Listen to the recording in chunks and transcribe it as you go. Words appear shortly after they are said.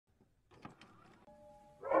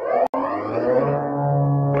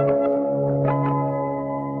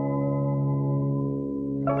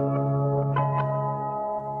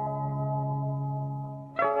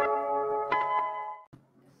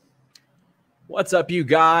What's up, you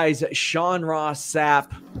guys? Sean Ross Sapp.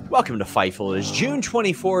 Welcome to Fightful. It is June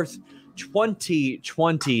 24th,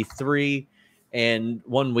 2023. And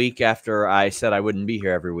 1 week after I said I wouldn't be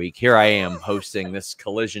here every week, here I am hosting this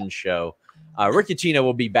Collision show. Ricky Chino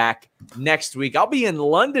will be back next week. I'll be in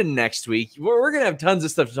London next week. We're going to have tons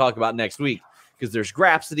of stuff to talk about next week because there's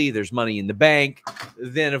Grapsity, there's Money in the Bank.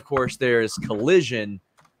 Then, of course, there's Collision.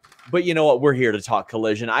 But you know what? We're here to talk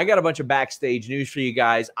Collision. I got a bunch of backstage news for you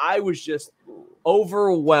guys. I was just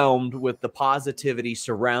overwhelmed with the positivity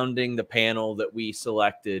surrounding the panel that we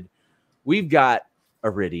selected. We've got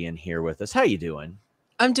Iridian here with us. How you doing?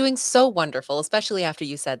 I'm doing so wonderful, especially after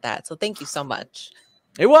you said that. So thank you so much.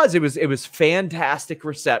 It was fantastic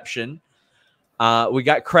reception. We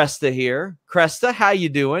got Cresta here. Cresta, how you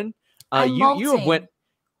doing?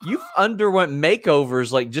 You've underwent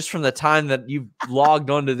makeovers like just from the time that you logged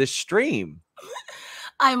onto this stream.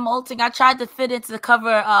 I'm molting. I tried to fit into the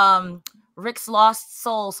cover Rick's Lost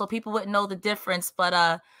Soul so people wouldn't know the difference.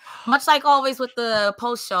 But much like always with the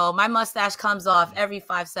post show, my mustache comes off every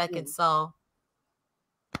 5 seconds. So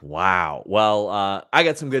wow. Well, I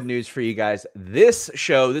got some good news for you guys. This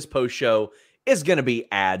post show is going to be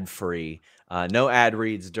ad free. No ad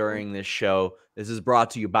reads during this show. This is brought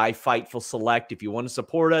to you by Fightful Select. If you want to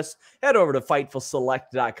support us, head over to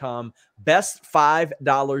FightfulSelect.com. Best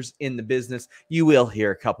 $5 in the business. You will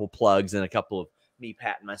hear a couple plugs and a couple of me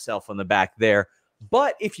patting myself on the back there.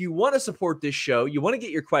 But if you want to support this show, you want to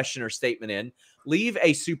get your question or statement in, leave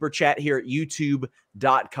a super chat here at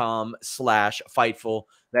youtube.com/Fightful.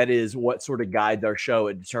 That is what sort of guides our show.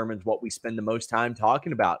 It determines what we spend the most time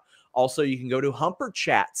talking about. Also, you can go to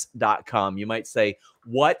humperchats.com. You might say,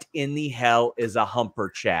 what in the hell is a humper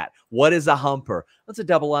chat? What is a humper? That's a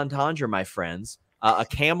double entendre, my friends. A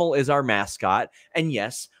camel is our mascot. And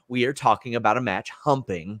yes, we are talking about a match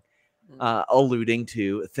humping, alluding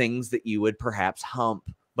to things that you would perhaps hump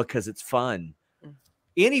because it's fun.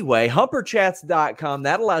 Anyway, humperchats.com,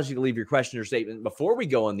 that allows you to leave your question or statement before we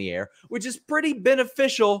go on the air, which is pretty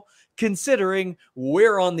beneficial considering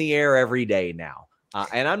we're on the air every day now.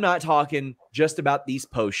 And I'm not talking just about these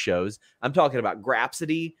post shows. I'm talking about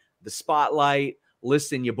Grapsity, the Spotlight,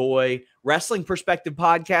 Listen Ya Boy. Wrestling Perspective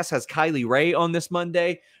Podcast has Kylie Ray on this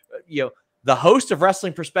Monday. The host of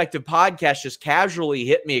Wrestling Perspective Podcast just casually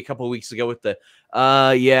hit me a couple of weeks ago with the,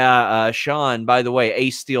 Sean, by the way,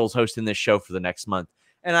 Ace Steel's hosting this show for the next month.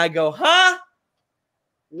 And I go, huh?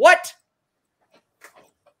 What?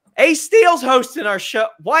 Ace Steel's hosting our show.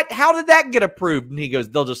 What? How did that get approved? And he goes,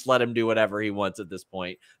 they'll just let him do whatever he wants at this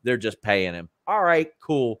point. They're just paying him. All right,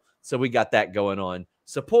 cool. So we got that going on.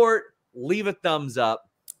 Support, leave a thumbs up.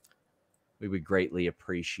 We would greatly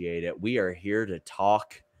appreciate it. We are here to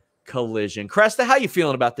talk Collision. Cresta, how you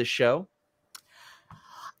feeling about this show?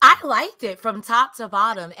 I liked it from top to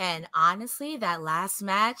bottom. And honestly, that last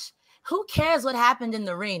match, who cares what happened in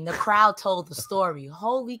the ring? The crowd told the story.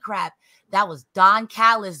 Holy crap. That was Don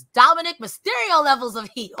Callis, Dominic Mysterio levels of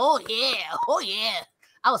heat. Oh, yeah. Oh, yeah.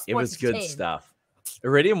 It was good stuff.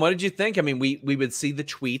 Iridian, what did you think? I mean, we would see the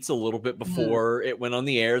tweets a little bit before it went on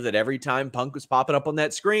the air that every time Punk was popping up on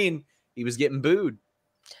that screen, he was getting booed.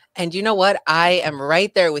 And you know what? I am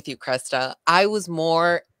right there with you, Cresta. I was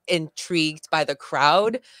more intrigued by the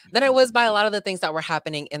crowd than I was by a lot of the things that were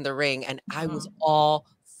happening in the ring. And I was all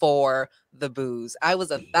for the booze. I was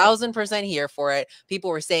 1,000% here for it. People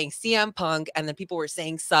were saying CM Punk, and then people were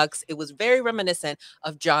saying sucks. It was very reminiscent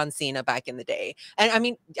of John Cena back in the day. And I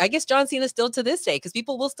mean, I guess John Cena still to this day because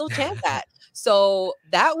people will still chant that. So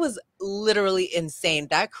that was literally insane.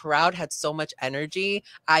 That crowd had so much energy.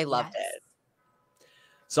 I loved it.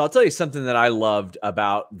 So I'll tell you something that I loved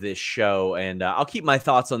about this show, and I'll keep my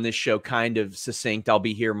thoughts on this show kind of succinct. I'll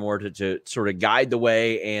be here more to sort of guide the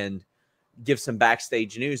way and give some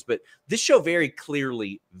backstage news, but this show very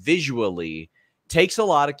clearly visually takes a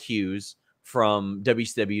lot of cues from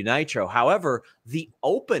WCW Nitro. However, the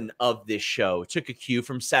open of this show took a cue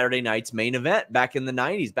from Saturday night's main event back in the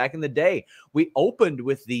 90s, back in the day. We opened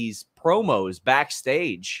with these promos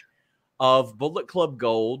backstage of Bullet Club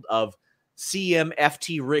Gold, of CM,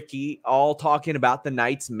 FT, Ricky, all talking about the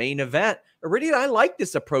night's main event. Iridian, I like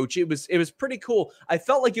this approach. It was pretty cool. I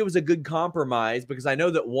felt like it was a good compromise because I know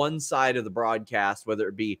that one side of the broadcast, whether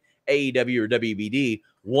it be AEW or WBD,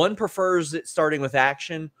 one prefers it starting with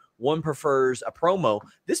action, one prefers a promo.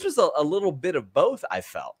 This was a little bit of both, I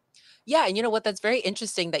felt. Yeah, and you know what? That's very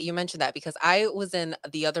interesting that you mentioned that because I was in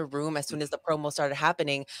the other room as soon as the promo started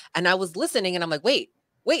happening, and I was listening, and I'm like, wait,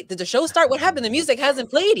 did the show start? What happened? The music hasn't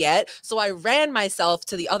played yet. So I ran myself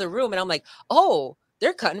to the other room, and I'm like, oh,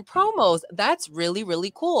 they're cutting promos. That's really,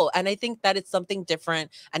 really cool. And I think that it's something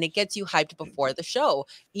different, and it gets you hyped before the show.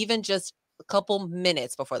 Even just couple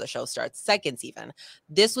minutes before the show starts, seconds even.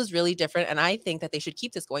 This was really different, and I think that they should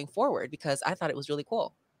keep this going forward because I thought it was really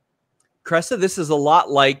cool. Cresta, this is a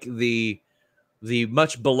lot like the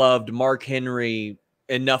much beloved Mark Henry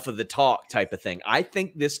enough of the talk type of thing. I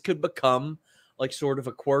think this could become like sort of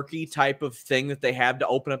a quirky type of thing that they have to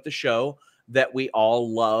open up the show that we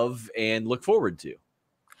all love and look forward to.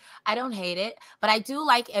 I don't hate it, but I do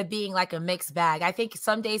like it being like a mixed bag. I think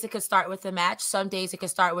some days it could start with a match, some days it could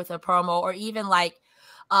start with a promo, or even like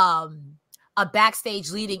a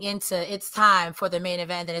backstage leading into it's time for the main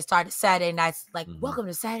event, and it started Saturday nights, like welcome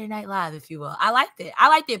to Saturday Night Live, if you will. I liked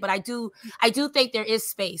it, but I do think there is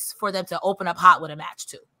space for them to open up hot with a match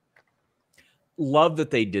too. Love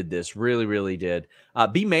that they did this. Really, really did.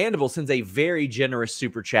 B Mandeville sends a very generous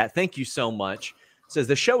super chat. Thank you so much. Says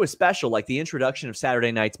the show is special, like the introduction of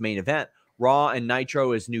Saturday night's main event. Raw and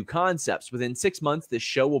Nitro as new concepts. Within 6 months, this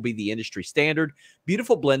show will be the industry standard.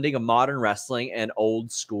 Beautiful blending of modern wrestling and old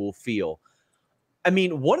school feel. I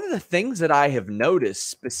mean, one of the things that I have noticed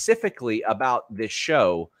specifically about this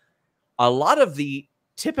show, a lot of the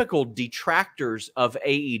typical detractors of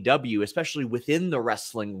AEW, especially within the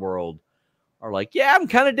wrestling world, are like, yeah, I'm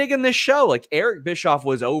kind of digging this show. Like Eric Bischoff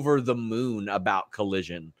was over the moon about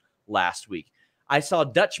Collision last week. I saw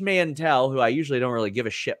Dutch Mantel, who I usually don't really give a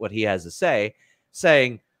shit what he has to say,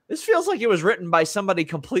 saying, this feels like it was written by somebody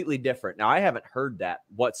completely different. Now, I haven't heard that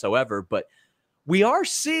whatsoever, but we are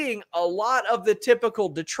seeing a lot of the typical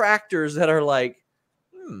detractors that are like,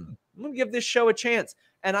 I'm going to give this show a chance.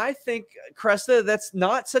 And I think, Cresta, that's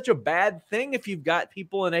not such a bad thing if you've got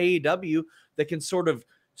people in AEW that can sort of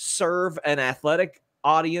serve an athletic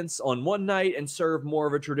audience on one night and serve more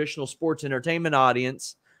of a traditional sports entertainment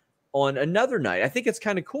audience on another night. I think it's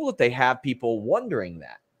kind of cool that they have people wondering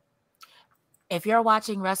that. If you're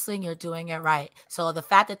watching wrestling, you're doing it right. So the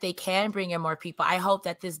fact that they can bring in more people, I hope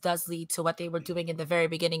that this does lead to what they were doing in the very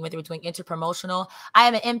beginning when they were doing interpromotional. I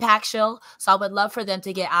am an Impact show, so I would love for them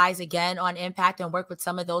to get eyes again on Impact and work with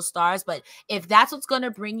some of those stars. But if that's what's going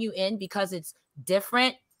to bring you in because it's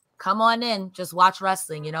different, come on in, just watch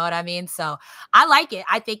wrestling. You know what I mean? So I like it.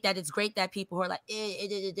 I think that it's great that people who are like,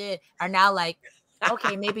 are now like,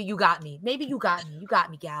 okay, maybe you got me. Maybe you got me. You got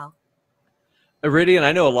me, gal. Iridian,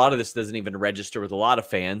 I know a lot of this doesn't even register with a lot of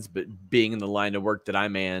fans, but being in the line of work that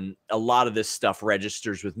I'm in, a lot of this stuff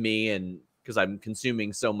registers with me, and because I'm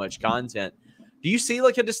consuming so much content. Do you see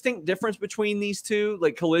like a distinct difference between these two,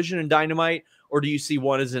 like Collision and Dynamite, or do you see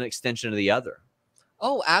one as an extension of the other?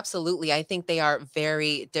 Oh, absolutely. I think they are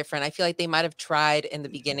very different. I feel like they might have tried in the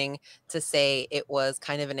beginning to say it was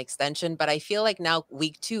kind of an extension, but I feel like now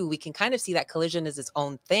week 2, we can kind of see that Collision is its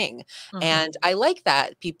own thing. And I like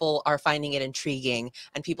that people are finding it intriguing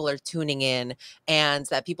and people are tuning in and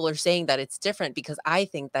that people are saying that it's different because I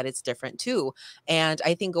think that it's different too. And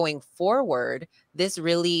I think going forward, this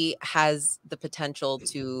really has the potential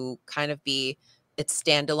to kind of be its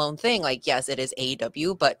standalone thing. Like, yes, it is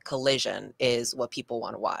AEW, but Collision is what people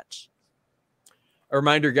want to watch. A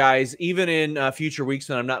reminder, guys, even in future weeks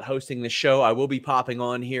when I'm not hosting the show, I will be popping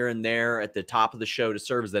on here and there at the top of the show to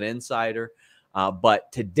serve as an insider.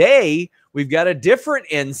 But today, we've got a different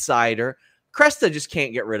insider. Cresta just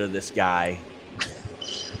can't get rid of this guy.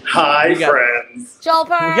 Hi, friends. Joel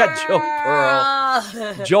Pearl. We got Joel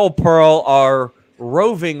Pearl. Joel Pearl, our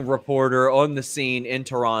roving reporter on the scene in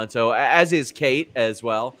Toronto, as is Kate as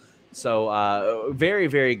well. So very,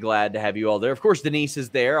 very glad to have you all there. Of course, Denise is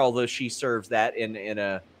there, although she serves that in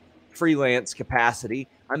a freelance capacity.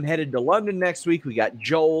 I'm headed to London next week. We got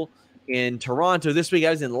Joel in Toronto this week.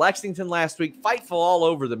 I was in Lexington last week. Fightful all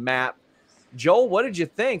over the map. Joel, what did you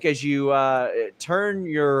think as you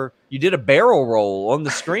you did a barrel roll on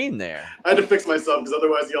the screen there? I had to fix myself because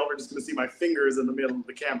otherwise y'all were just going to see my fingers in the middle of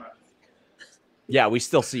the camera. Yeah, we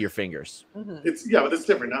still see your fingers. But it's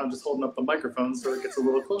different. Now I'm just holding up the microphone so it gets a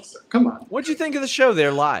little closer. Come on. What'd you think of the show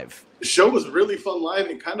there live? The show was really fun live.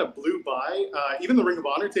 It kind of blew by. Even the Ring of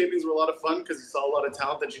Honor tapings were a lot of fun because you saw a lot of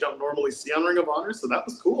talent that you don't normally see on Ring of Honor, so that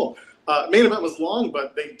was cool. Main event was long,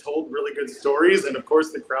 but they told really good stories, and of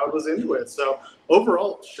course the crowd was into it. So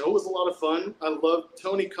overall, the show was a lot of fun. I loved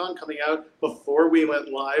Tony Khan coming out before we went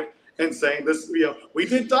live and saying this, we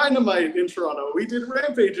did Dynamite in Toronto, we did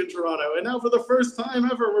Rampage in Toronto, and now for the first time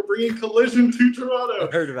ever, we're bringing Collision to Toronto.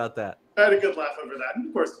 I heard about that. I had a good laugh over that. And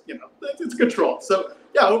of course, it's control. So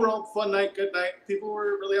yeah, overall, fun night, good night. People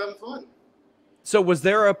were really having fun. So was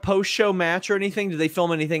there a post-show match or anything? Did they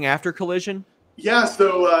film anything after Collision? Yeah,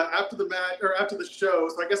 so after the match, or after the show,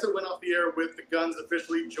 so I guess it went off the air with the Guns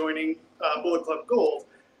officially joining Bullet Club Gold.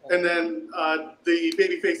 And then the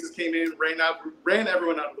baby faces came in, ran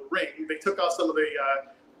everyone out of the ring. They took off some of the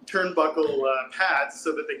turnbuckle pads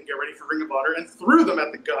so that they can get ready for Ring of Honor and threw them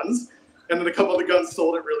at the guns. And then a couple of the guns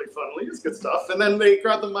sold it really funnily. It's good stuff. And then they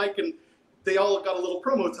grabbed the mic and they all got a little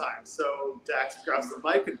promo time. So Dax grabs the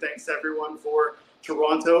mic and thanks everyone for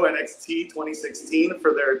Toronto NXT 2016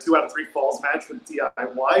 for their 2 out of 3 falls match with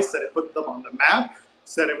DIY. Said it put them on the map.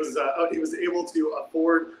 Said it was he was able to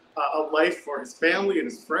afford a life for his family and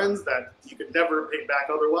his friends that he could never pay back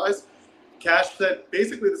otherwise. Cash said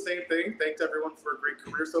basically the same thing. Thanked everyone for a great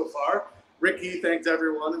career so far. Ricky thanked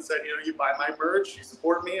everyone and said, you buy my merch, you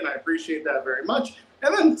support me, and I appreciate that very much.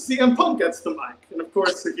 And then CM Punk gets the mic. And of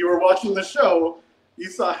course, if you were watching the show, you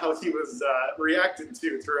saw how he was reacted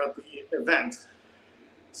to throughout the event.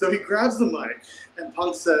 So he grabs the mic and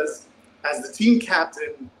Punk says, as the team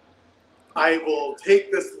captain, I will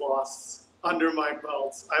take this loss under my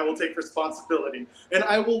belt. I will take responsibility and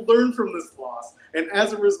I will learn from this loss. And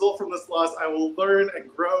as a result from this loss, I will learn and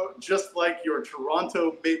grow just like your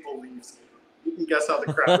Toronto Maple Leafs. You can guess how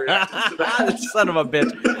the crowd reacted to that. Son of a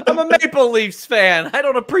bitch. I'm a Maple Leafs fan. I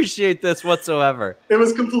don't appreciate this whatsoever. It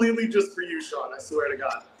was completely just for you, Sean. I swear to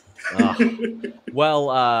God.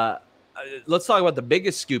 Well, let's talk about the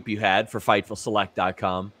biggest scoop you had for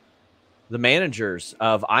FightfulSelect.com. The managers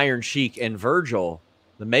of Iron Sheik and Virgil,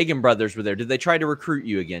 the Megan brothers, were there. Did they try to recruit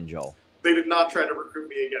you again, Joel? They did not try to recruit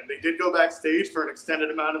me again. They did go backstage for an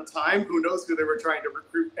extended amount of time. Who knows who they were trying to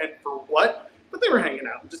recruit and for what? But they were hanging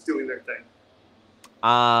out, just doing their thing.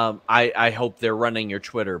 I hope they're running your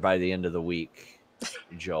Twitter by the end of the week,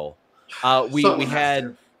 Joel. We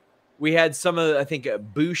had some of, I think,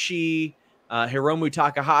 Bushi, Hiromu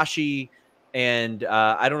Takahashi, and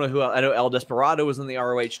I don't know who else. I know El Desperado was in the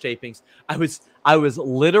ROH tapings. I was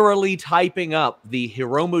literally typing up the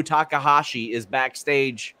Hiromu Takahashi is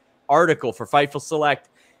backstage article for Fightful Select.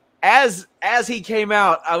 As he came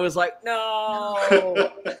out, I was like, no,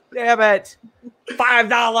 damn it,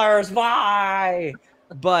 $5, why?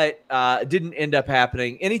 But didn't end up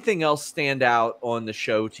happening. Anything else stand out on the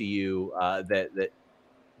show to you that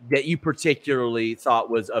you particularly thought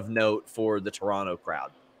was of note for the Toronto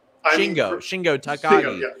crowd? Shingo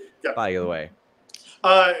Takagi, by the way.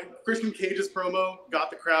 Christian Cage's promo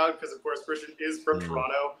got the crowd because, of course, Christian is from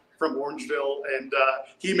Toronto, from Orangeville, and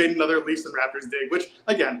he made another Leafs and Raptors dig, which,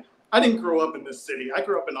 again, I didn't grow up in this city. I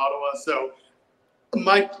grew up in Ottawa, so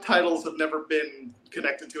my titles have never been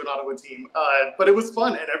connected to an Ottawa team. But it was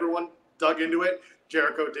fun, and everyone dug into it.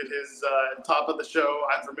 Jericho did his top of the show.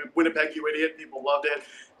 I'm from Winnipeg, you idiot. People loved it.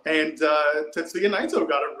 And Tetsuya Naito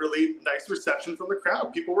got a really nice reception from the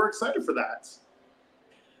crowd. People were excited for that.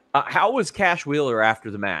 How was Cash Wheeler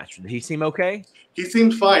after the match? Did he seem okay? He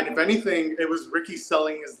seemed fine. If anything, it was Ricky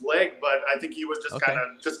selling his leg, but I think he was just kind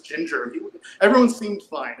of just ginger. Everyone seemed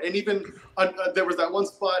fine. And even there was that one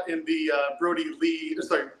spot in the Brody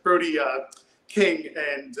King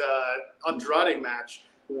and Andrade match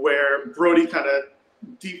where Brody kind of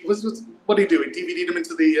what did he do? He DVD'd him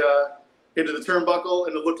into the turnbuckle,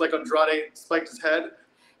 and it looked like Andrade spiked his head.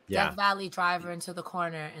 Yeah. Death Valley driver into the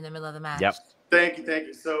corner in the middle of the match. Yep. Thank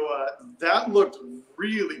you. So that looked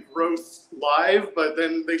really gross live, but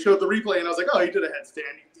then they showed the replay, and I was like, oh, he did a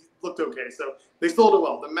headstand. He looked okay. So they sold it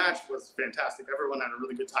well. The match was fantastic. Everyone had a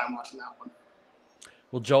really good time watching that one.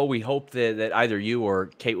 Well, Joel, we hope that either you or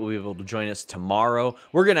Kate will be able to join us tomorrow.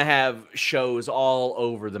 We're going to have shows all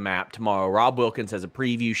over the map tomorrow. Rob Wilkins has a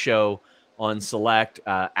preview show on Select.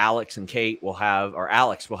 Alex will have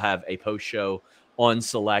a post show on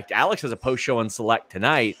Select. Alex has a post show on Select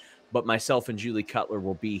tonight, but myself and Julie Cutler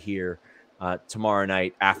will be here tomorrow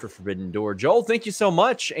night after Forbidden Door. Joel, thank you so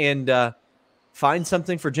much, and find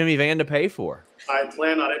something for Jimmy Van to pay for. I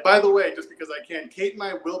plan on it. By the way, just because I can, Kate and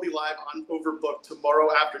I will be live on Overbooked tomorrow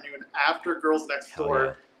afternoon after Girls Next Door.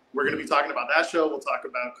 Yeah. We're going to be talking about that show. We'll talk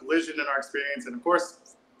about Collision and our experience, and of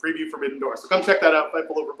course, preview Forbidden Door. So come check that out,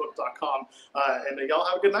 FightfulOverbooked.com. And y'all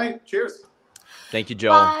have a good night. Cheers. Thank you,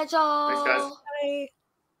 Joel. Bye, Joel. Thanks, guys. Bye.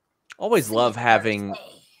 Always love having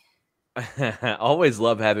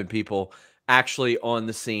people actually on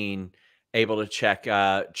the scene, able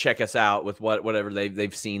to check us out with whatever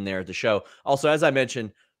they've seen there at the show. Also, as I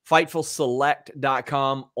mentioned,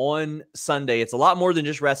 FightfulSelect.com on Sunday. It's a lot more than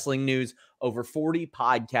just wrestling news. Over 40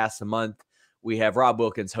 podcasts a month. We have Rob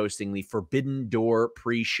Wilkins hosting the Forbidden Door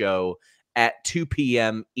pre-show at 2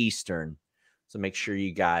 p.m. Eastern. So make sure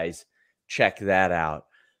you guys check that out.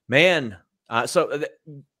 Man, so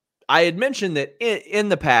I had mentioned that in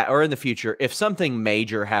the past or in the future, if something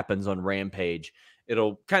major happens on Rampage,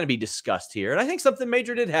 it'll kind of be discussed here. And I think something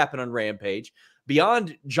major did happen on Rampage.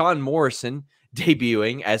 Beyond John Morrison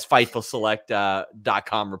debuting, as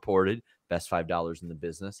FightfulSelect.com reported, best $5 in the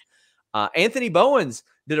business, Anthony Bowens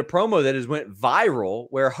did a promo that has went viral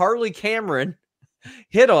where Harley Cameron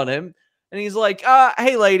hit on him, and he's like,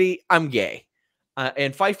 hey, lady, I'm gay.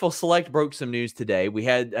 And Fightful Select broke some news today. We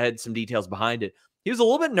had some details behind it. He was a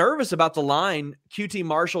little bit nervous about the line. QT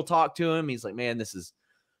Marshall talked to him. He's like, man, this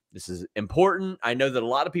is important. I know that a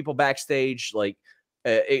lot of people backstage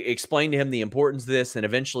explained to him the importance of this, and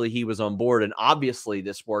eventually he was on board. And obviously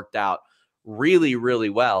this worked out really, really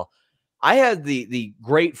well. I had the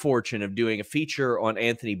great fortune of doing a feature on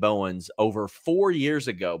Anthony Bowens over 4 years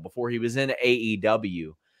ago before he was in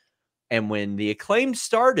AEW. And when the Acclaimed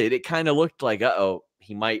started, it kind of looked like, uh-oh,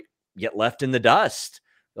 he might get left in the dust.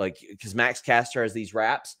 Like, because Max Caster has these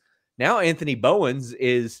raps. Now Anthony Bowens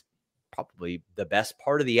is probably the best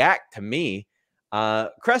part of the act to me.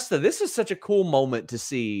 Cresta, this is such a cool moment to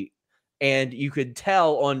see. And you could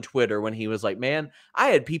tell on Twitter when he was like, man, I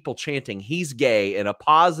had people chanting he's gay in a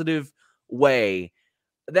positive way.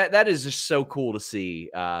 That is just so cool to see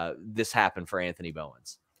this happen for Anthony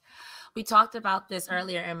Bowens. We talked about this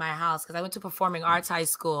earlier in my house because I went to performing arts high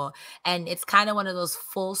school, and it's kind of one of those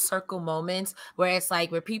full circle moments where it's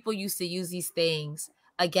like where people used to use these things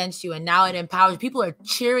against you, and now it empowers. People are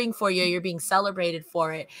cheering for you. You're being celebrated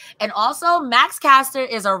for it. And also, Max Caster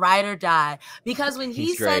is a ride or die, because when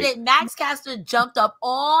he said it, Max Caster jumped up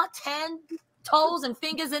all 10 toes and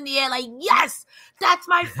fingers in the air like, yes, that's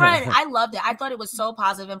my friend. I loved it. I thought it was so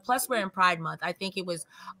positive. And plus, we're in Pride Month. I think it was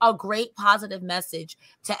a great positive message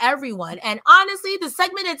to everyone. And honestly, the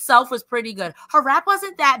segment itself was pretty good. Her rap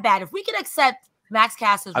wasn't that bad. If we could accept Max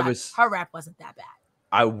Caster's rap, her rap wasn't that bad.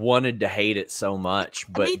 I wanted to hate it so much,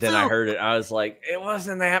 but then I heard it. I was like, it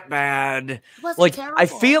wasn't that bad. It wasn't like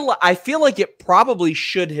terrible. I feel like it probably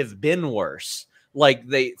should have been worse. Like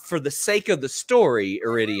for the sake of the story,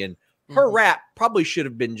 Iridian, her rap probably should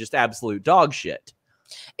have been just absolute dog shit.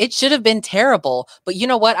 It should have been terrible. But you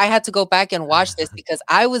know what? I had to go back and watch this because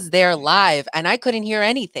I was there live and I couldn't hear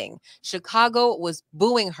anything. Chicago was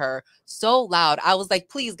booing her so loud. I was like,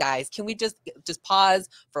 please, guys, can we just pause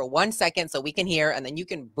for 1 second so we can hear, and then you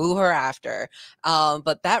can boo her after.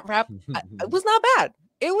 But that rap, it was not bad.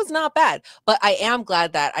 It was not bad, but I am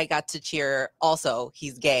glad that I got to cheer also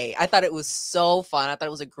he's gay. I thought it was so fun. I thought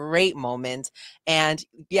it was a great moment. And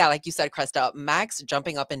yeah, like you said, Cresta, Max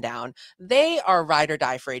jumping up and down. They are ride or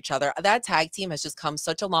die for each other. That tag team has just come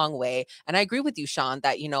such a long way. And I agree with you, Sean,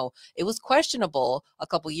 that, you know, it was questionable a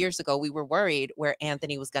couple years ago. We were worried where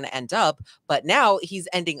Anthony was going to end up, but now he's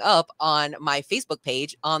ending up on my Facebook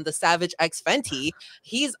page on the Savage X Fenty.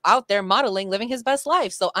 He's out there modeling, living his best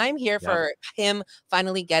life. So I'm here for him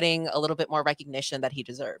finally getting a little bit more recognition that he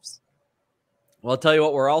deserves. Well, I'll tell you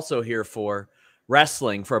what, we're also here for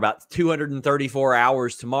wrestling for about 234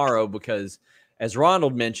 hours tomorrow, because as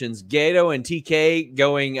Ronald mentions, Gato and TK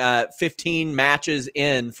going 15 matches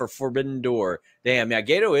in for Forbidden Door. Damn, yeah,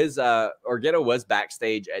 Gato was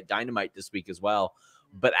backstage at Dynamite this week as well.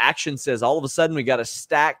 But Action says all of a sudden we got a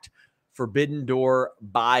stacked Forbidden Door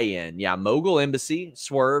buy-in. Yeah, Mogul Embassy,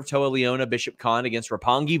 Swerve, Toa Leona, Bishop Khan against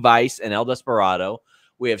Roppongi Vice and El Desperado.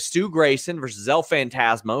 We have Stu Grayson versus El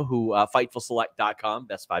Phantasmo, who FightfulSelect.com,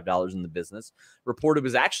 best $5 in the business, reported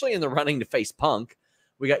was actually in the running to face Punk.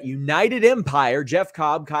 We got United Empire, Jeff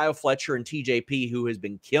Cobb, Kyle Fletcher, and TJP, who has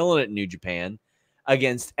been killing it in New Japan,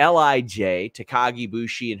 against LIJ, Takagi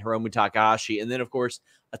Bushi, and Hiromu Takahashi. And then, of course,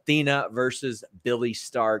 Athena versus Billy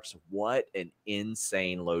Starks. What an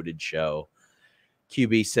insane loaded show.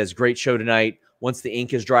 QB says, great show tonight. Once the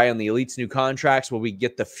ink is dry on the Elite's new contracts, will we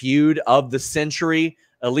get the feud of the century?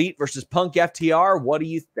 Elite versus Punk FTR. What do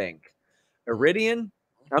you think? Iridian,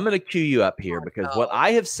 I'm going to cue you up here because what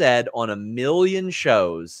I have said on a million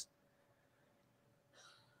shows.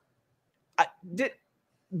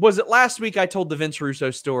 Was it last week I told the Vince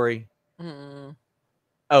Russo story?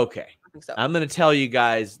 Okay. I think so. I'm going to tell you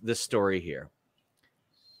guys this story here.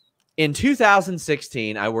 In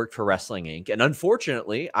 2016, I worked for Wrestling Inc. And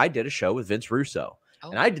unfortunately, I did a show with Vince Russo.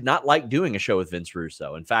 And I did not like doing a show with Vince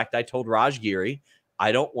Russo. In fact, I told Raj Giri,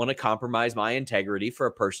 I don't want to compromise my integrity for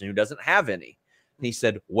a person who doesn't have any. And he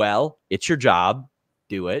said, well, it's your job.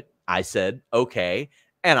 Do it. I said, okay.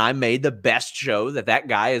 And I made the best show that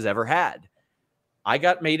guy has ever had. I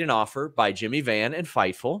got made an offer by Jimmy Van and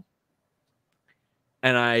Fightful.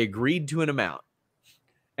 And I agreed to an amount.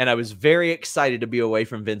 And I was very excited to be away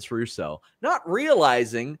from Vince Russo, not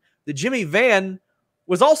realizing that Jimmy Van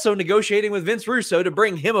was also negotiating with Vince Russo to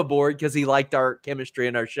bring him aboard because he liked our chemistry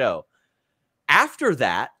in our show. After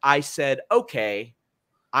that, I said, okay,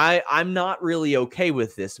 I'm not really okay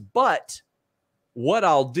with this, but what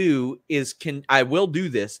I'll do is I will do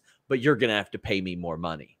this, but you're going to have to pay me more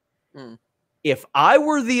money. If I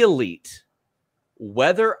were the Elite,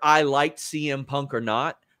 whether I liked CM Punk or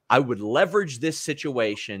not, I would leverage this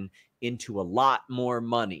situation into a lot more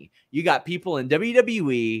money. You got people in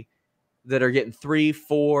WWE that are getting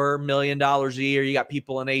 $3-4 million a year. You got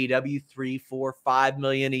people in AEW $3-4-5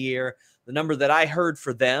 million a year. The number that I heard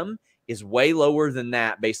for them is way lower than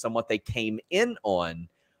that based on what they came in on.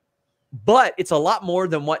 But it's a lot more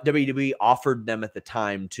than what WWE offered them at the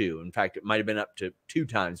time, too. In fact, it might have been up to 2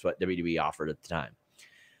 times what WWE offered at the time.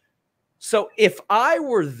 So if I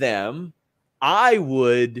were them, I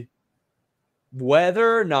would,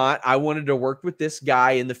 whether or not I wanted to work with this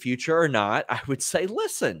guy in the future or not, I would say,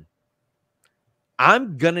 listen,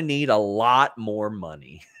 I'm going to need a lot more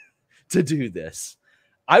money to do this.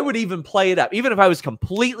 I would even play it up. Even if I was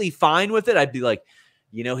completely fine with it, I'd be like,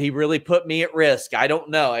 you know, he really put me at risk. I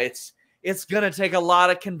don't know. It's going to take a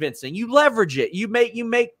lot of convincing. You leverage it. You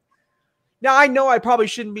make. Now, I know I probably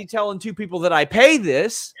shouldn't be telling 2 people that I pay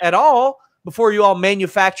this at all before you all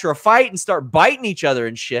manufacture a fight and start biting each other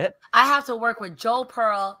and shit. I have to work with Joe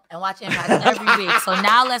Pearl and watch Impact every week. So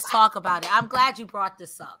now let's talk about it. I'm glad you brought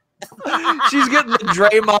this up. She's getting the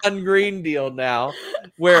Draymond Green deal now,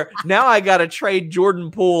 where now I got to trade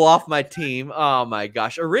Jordan Poole off my team. Oh, my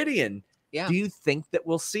gosh. Iridian, do you think that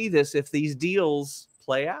we'll see this if these deals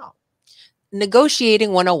play out?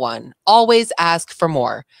 Negotiating 101. Always ask for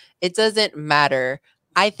more. It doesn't matter.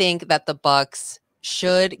 I think that the Bucks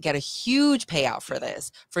should get a huge payout for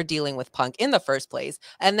this, for dealing with Punk in the first place,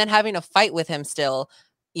 and then having a fight with him still.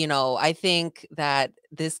 You know, I think that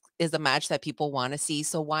this is a match that people want to see,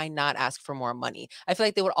 so why not ask for more money? I feel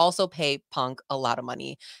like they would also pay Punk a lot of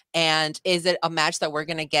money. And is it a match that we're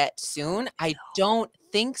going to get soon? I don't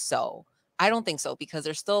think so. I don't think so, because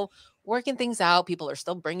they're still working things out. People are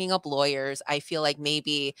still bringing up lawyers. I feel like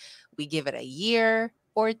maybe we give it a year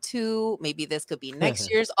or 2. Maybe this could be next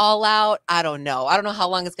year's All Out. I don't know. I don't know how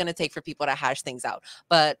long it's going to take for people to hash things out.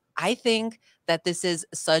 But I think that this is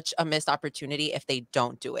such a missed opportunity if they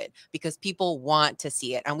don't do it, because people want to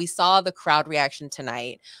see it. And we saw the crowd reaction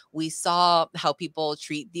tonight. We saw how people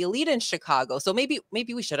treat the Elite in Chicago. So maybe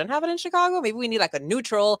we shouldn't have it in Chicago. Maybe we need like a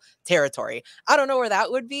neutral territory. I don't know where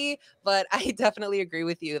that would be, but I definitely agree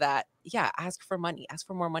with you that, yeah, ask for money. Ask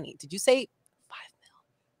for more money. Did you say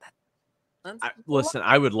 $5 million? Listen,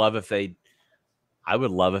 I would love if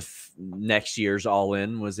next year's All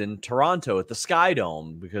In was in Toronto at the Sky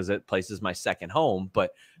Dome, because it places my second home.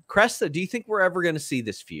 But Cresta, do you think we're ever going to see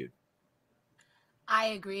this feud? I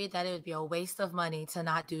agree that it would be a waste of money to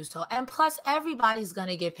not do so. And plus, everybody's going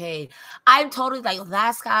to get paid. I'm totally like,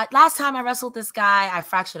 last time I wrestled this guy, I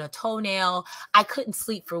fractured a toenail. I couldn't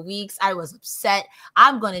sleep for weeks. I was upset.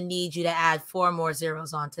 I'm going to need you to add 4 more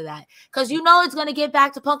zeros onto that, because you know it's going to get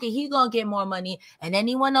back to Punk and he's going to get more money. And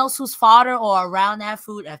anyone else who's fodder or around that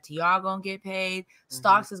food, FTR going to get paid.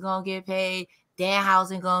 Starks is going to get paid.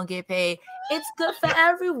 Danhausen going to get paid. It's good for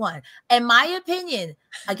everyone. In my opinion,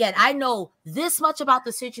 again, I know this much about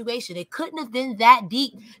the situation. It couldn't have been that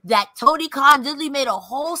deep that Tony Khan literally made a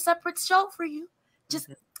whole separate show for you. Just,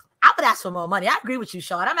 I would ask for more money. I agree with you,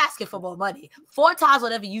 Sean. I'm asking for more money. 4 times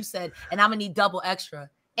whatever you said, and I'm going to need double extra.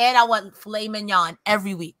 And I want filet mignon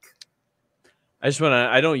every week. I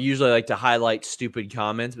don't usually like to highlight stupid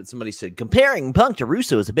comments, but somebody said, comparing Punk to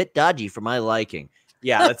Russo is a bit dodgy for my liking.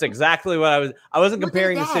 Yeah, that's exactly what I wasn't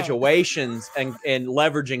comparing the situations and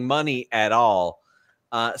leveraging money at all.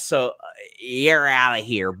 So you're out of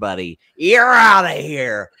here, buddy. You're out of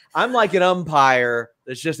here. I'm like an umpire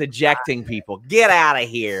that's just ejecting people. Get out of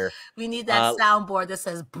here. We need that soundboard that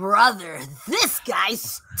says, brother, this guy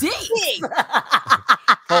stinks.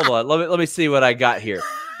 Hold on. Let me see what I got here.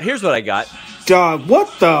 Here's what I got. Dog,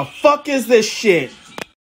 what the fuck is this shit?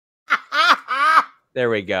 There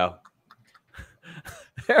we go.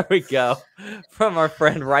 There we go. From our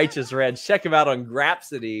friend Righteous Red. Check him out on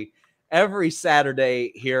Grapsity every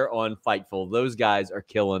Saturday here on Fightful. Those guys are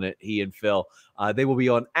killing it, he and Phil. They will be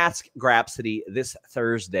on Ask Grapsity this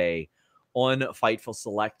Thursday on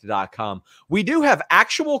FightfulSelect.com. We do have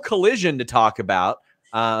actual Collision to talk about.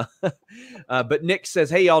 But Nick says,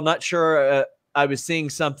 hey, y'all, not sure I was seeing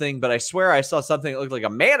something, but I swear I saw something that looked like a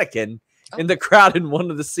mannequin in the crowd in one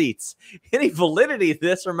of the seats. Any validity to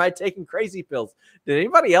this, or am I taking crazy pills? Did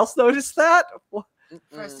anybody else notice that?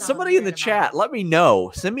 Somebody in the chat, let me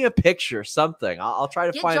know. Send me a picture, something. I'll try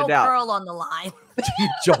to find it out. Get Joe Pearl on the line.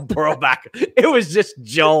 Joe Pearl back. It was just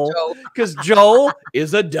Joel, because Joel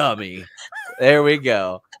is a dummy. There we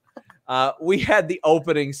go. We had the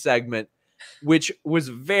opening segment, which was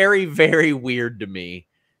very, very weird to me.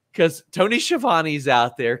 Because Tony Schiavone's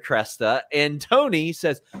out there, Cresta, and Tony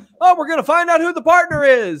says, oh, we're going to find out who the partner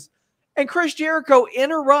is. And Chris Jericho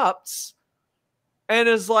interrupts and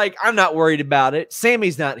is like, I'm not worried about it.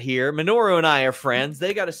 Sammy's not here. Minoru and I are friends.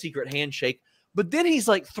 They got a secret handshake. But then he's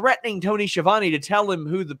like threatening Tony Schiavone to tell him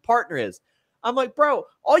who the partner is. I'm like, bro,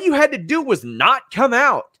 all you had to do was not come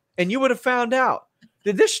out and you would have found out.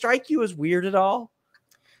 Did this strike you as weird at all?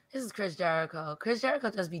 This is Chris Jericho. Chris Jericho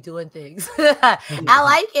just be doing things. I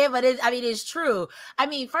like it, but it's true. I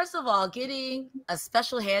mean, first of all, getting a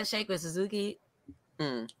special handshake with Suzuki,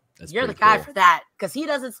 you're the guy for that because he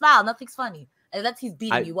doesn't smile. Nothing's funny. Unless he's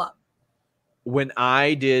beating you up. When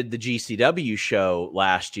I did the GCW show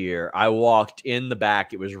last year, I walked in the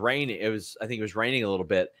back. It was raining. I think it was raining a little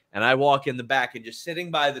bit. And I walk in the back and just sitting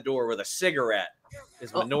by the door with a cigarette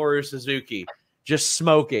is Minoru Suzuki just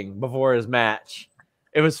smoking before his match.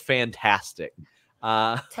 It was fantastic. 10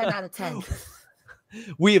 out of 10.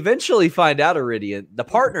 We eventually find out, Iridian, the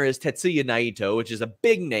partner is Tetsuya Naito, which is a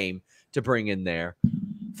big name to bring in there.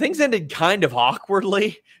 Things ended kind of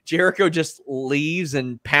awkwardly. Jericho just leaves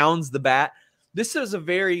and pounds the bat. This is a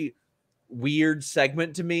very weird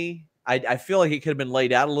segment to me. I feel like it could have been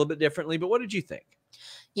laid out a little bit differently, but what did you think?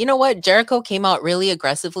 You know what? Jericho came out really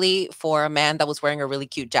aggressively for a man that was wearing a really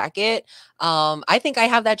cute jacket. I think I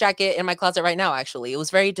have that jacket in my closet right now, actually. It was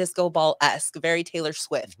very disco ball-esque, very Taylor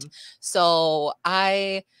Swift. So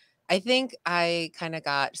I think I kind of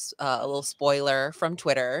got a little spoiler from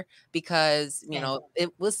Twitter because, you know,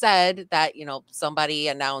 it was said that, you know, somebody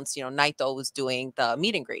announced, you know, Naito was doing the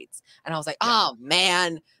meet and greets. And I was like, oh,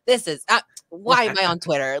 man, this is why am I on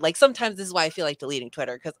Twitter? Like, sometimes this is why I feel like deleting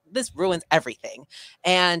Twitter because this ruins everything.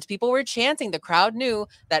 And people were chanting. The crowd knew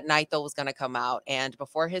that Naito was going to come out. And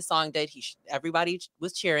before his song did, everybody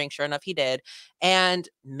was cheering. Sure enough, he did. And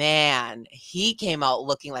man, he came out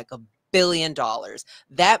looking like $1 billion.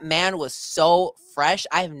 That man was so fresh.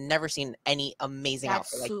 I've never seen any amazing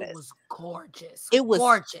outfit like this. That suit was gorgeous. It was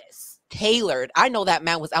gorgeous. Tailored. I know that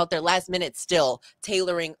man was out there last minute still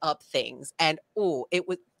tailoring up things. And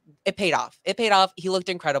it paid off. It paid off. He looked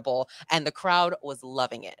incredible. And the crowd was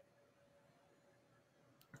loving it.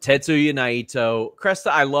 Tetsuya Naito. Cresta,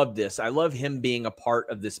 I love this. I love him being a part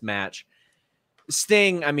of this match.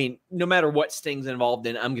 Sting, I mean, no matter what Sting's involved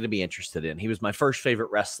in, I'm going to be interested in. He was my first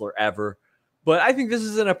favorite wrestler ever. But I think this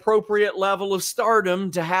is an appropriate level of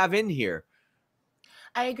stardom to have in here.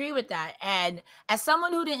 I agree with that. And as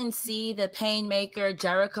someone who didn't see the Painmaker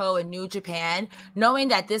Jericho in New Japan, knowing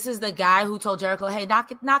that this is the guy who told Jericho, hey,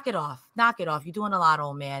 knock it off. Knock it off. You're doing a lot,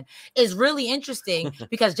 old man, is really interesting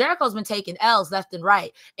because Jericho's been taking L's left and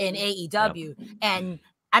right in AEW. Yep. And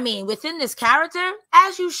I mean, within this character,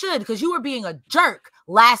 as you should, because you were being a jerk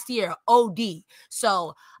last year, OD.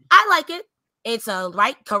 So I like it. It's a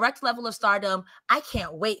correct level of stardom. I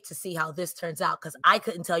can't wait to see how this turns out because I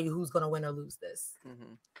couldn't tell you who's going to win or lose this.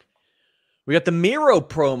 We got the Miro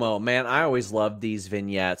promo. Man, I always loved these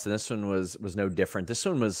vignettes, and this one was no different. This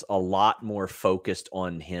one was a lot more focused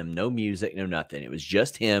on him. No music, no nothing. It was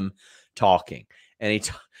just him talking.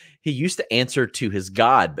 And he used to answer to his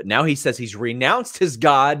God, but now he says he's renounced his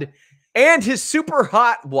God and his super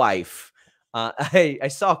hot wife. I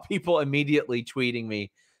saw people immediately tweeting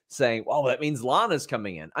me saying, well, that means Lana's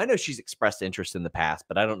coming in. I know she's expressed interest in the past,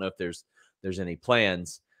 but I don't know if there's any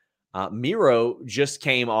plans. Miro just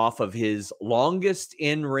came off of his longest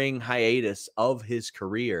in-ring hiatus of his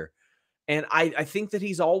career. And I think that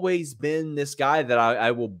he's always been this guy that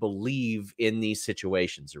I will believe in these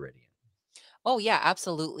situations, Iridian. Oh, yeah,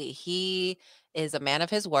 absolutely. He is a man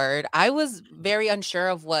of his word. I was very unsure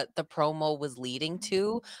of what the promo was leading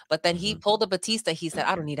to, but then he pulled a Batista. He said,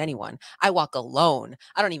 I don't need anyone. I walk alone.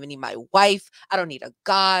 I don't even need my wife. I don't need a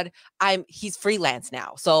God. He's freelance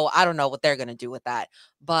now. So I don't know what they're going to do with that.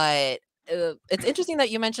 But it's interesting that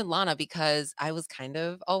you mentioned Lana because I was kind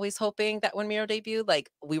of always hoping that when Miro debuted, like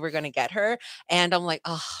we were going to get her. And I'm like,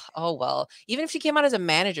 oh, well, even if she came out as a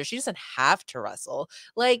manager, she doesn't have to wrestle.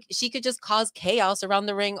 Like she could just cause chaos around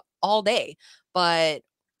the ring all day. But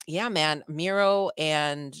yeah, man, Miro,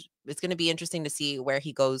 and it's going to be interesting to see where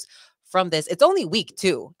he goes from this. It's only week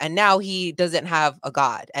 2, and now he doesn't have a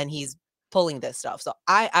God, and he's pulling this stuff. So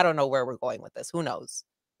I don't know where we're going with this. Who knows?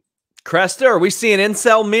 Cresta, are we seeing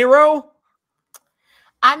Incel Miro?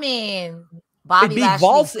 I mean, Bobby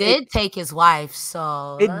Lashley did take his wife,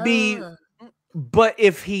 so it'd be. But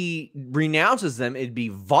if he renounces them, it'd be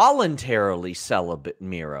voluntarily celibate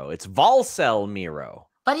Miro. It's Volcel Miro.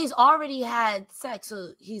 But he's already had sex, so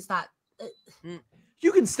he's not.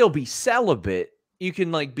 You can still be celibate. You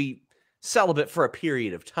can be celibate for a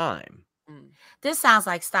period of time. This sounds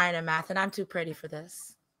like Steiner math, and I'm too pretty for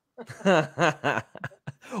this.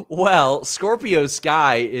 Well, Scorpio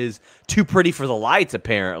Sky is too pretty for the lights,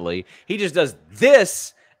 apparently. He just does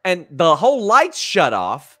this, and the whole lights shut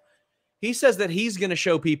off. He says that he's going to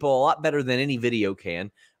show people a lot better than any video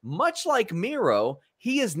can. Much like Miro,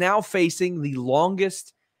 he is now facing the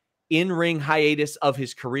longest in-ring hiatus of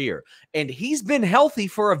his career. And he's been healthy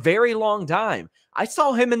for a very long time. I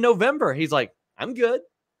saw him in November. He's like, I'm good.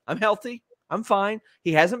 I'm healthy. I'm fine.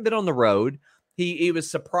 He hasn't been on the road. He was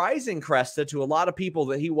surprising Cresta to a lot of people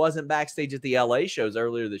that he wasn't backstage at the LA shows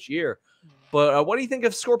earlier this year. But what do you think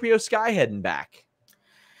of Scorpio Sky heading back?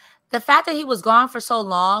 The fact that he was gone for so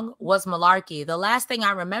long was malarkey. The last thing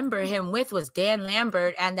I remember him with was Dan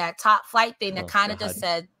Lambert and that Top Flight thing that kind of just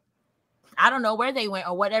said, I don't know where they went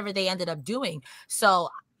or whatever they ended up doing. So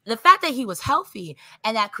the fact that he was healthy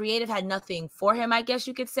and that creative had nothing for him, I guess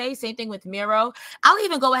you could say. Same thing with Miro. I'll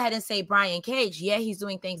even go ahead and say Brian Cage. Yeah, he's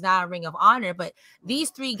doing things now in Ring of Honor, but these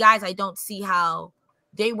three guys, I don't see how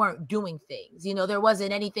they weren't doing things. You know, there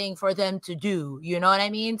wasn't anything for them to do. You know what I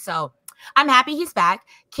mean? So I'm happy he's back.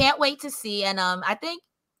 Can't wait to see. And I think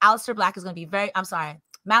Malachi Black is going to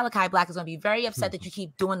be very upset that you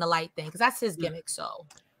keep doing the light thing because that's his gimmick. So,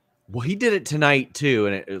 well, he did it tonight too,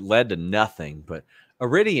 and it led to nothing. But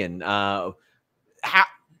Iridian,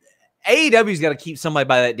 AEW's got to keep somebody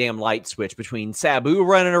by that damn light switch between Sabu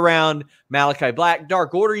running around, Malachi Black,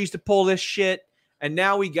 Dark Order used to pull this shit, and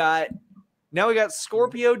now we got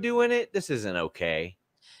Scorpio doing it. This isn't okay.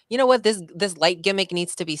 You know what? This light gimmick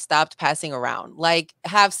needs to be stopped passing around. Like,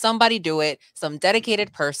 have somebody do it, some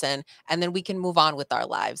dedicated person, and then we can move on with our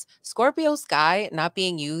lives. Scorpio Sky not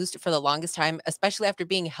being used for the longest time, especially after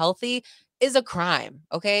being healthy, is a crime.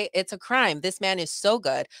 Okay, it's a crime. This man is so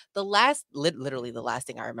good. Literally the last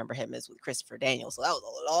thing I remember him is with Christopher Daniels. So that was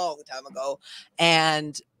a long time ago.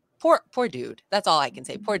 And poor dude. That's all I can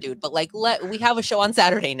say. Poor dude. But like, we have a show on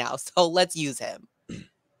Saturday now, so let's use him.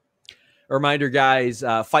 A reminder, guys,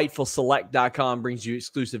 FightfulSelect.com brings you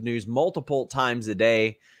exclusive news multiple times a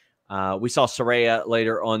day. We saw Saraya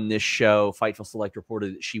later on this show. Fightful Select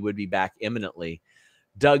reported that she would be back imminently.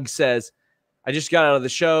 Doug says, I just got out of the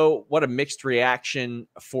show. What a mixed reaction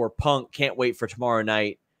for Punk. Can't wait for tomorrow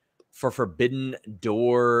night for Forbidden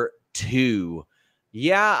Door 2.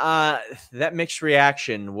 Yeah, that mixed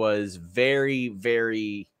reaction was very,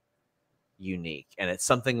 very unique, and it's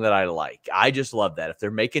something that I like. I just love that. If they're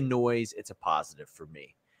making noise, it's a positive for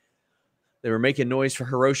me. They were making noise for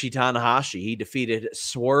Hiroshi Tanahashi. He defeated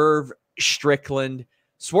Swerve Strickland.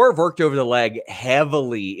 Swerve worked over the leg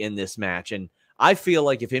heavily in this match, and I feel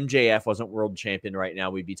like if MJF wasn't world champion right now,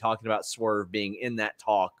 we'd be talking about Swerve being in that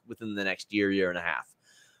talk within the next year and a half.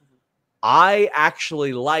 I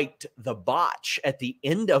actually liked the botch at the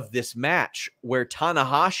end of this match where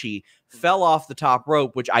Tanahashi fell off the top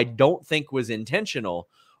rope, which I don't think was intentional,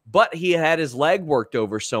 but he had his leg worked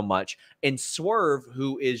over so much. And Swerve,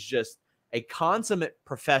 who is just a consummate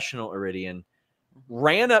professional, Iridian,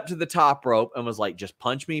 ran up to the top rope and was like, just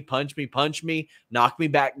punch me, punch me, punch me, knock me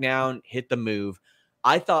back down, hit the move.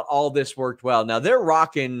 I thought all this worked well. Now they're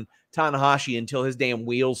rocking Tanahashi until his damn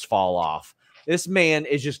wheels fall off. This man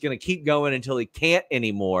is just going to keep going until he can't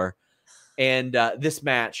anymore. And this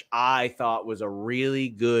match, I thought, was a really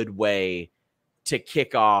good way to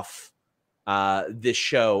kick off this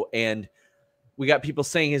show. And we got people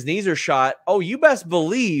saying his knees are shot. Oh, you best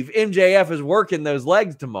believe MJF is working those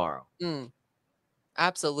legs tomorrow.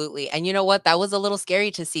 Absolutely. And you know what? That was a little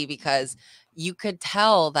scary to see because you could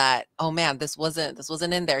tell that, oh man, this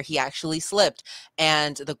wasn't in there. He actually slipped.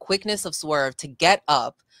 And the quickness of Swerve to get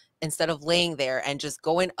up instead of laying there and just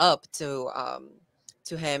going up to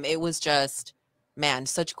him, it was just, man,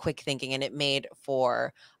 such quick thinking, and it made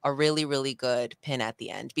for a really, really good pin at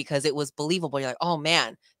the end because it was believable. You're like, oh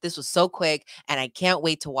man, this was so quick, and I can't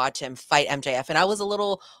wait to watch him fight MJF. And I was a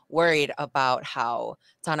little worried about how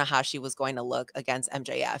Tanahashi was going to look against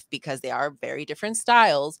MJF because they are very different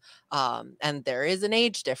styles, and there is an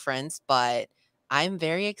age difference, but I'm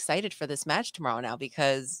very excited for this match tomorrow now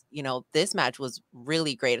because, you know, this match was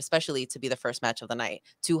really great, especially to be the first match of the night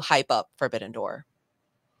to hype up Forbidden Door.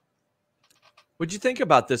 What'd you think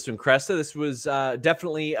about this one, Cresta? This was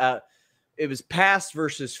definitely, it was past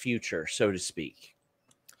versus future, so to speak.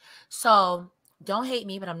 So don't hate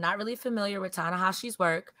me, but I'm not really familiar with Tanahashi's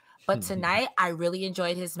work. But tonight, I really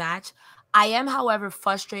enjoyed his match. I am, however,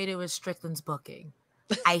 frustrated with Strickland's booking.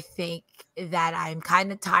 I think that I'm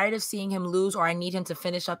kind of tired of seeing him lose, or I need him to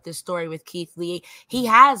finish up this story with Keith Lee. He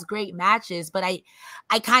has great matches, but I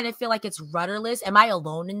kind of feel like it's rudderless. Am I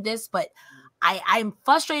alone in this? But I'm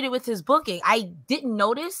frustrated with his booking. I didn't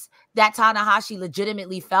notice that Tanahashi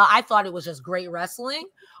legitimately fell. I thought it was just great wrestling.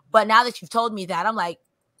 But now that you've told me that, I'm like,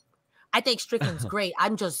 I think Strickland's great.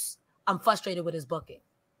 I'm frustrated with his booking.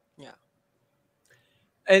 Yeah.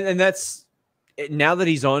 And that's now that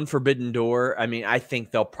he's on Forbidden Door, I mean, I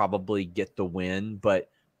think they'll probably get the win, but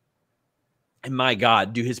and my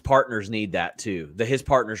God, do his partners need that too? His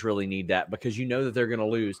partners really need that because you know that they're going to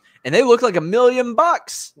lose. And they look like $1 million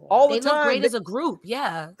all the time. They look great as a group.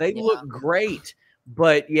 Yeah. They look great.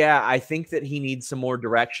 But yeah, I think that he needs some more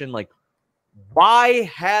direction. Like, why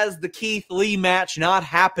has the Keith Lee match not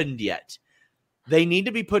happened yet? They need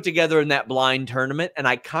to be put together in that blind tournament. And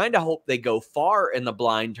I kind of hope they go far in the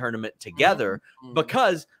blind tournament together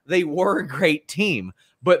because they were a great team.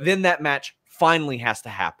 But then that match finally has to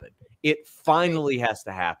happen. It finally has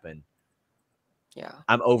to happen. Yeah.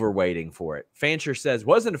 I'm overwaiting for it. Fancher says,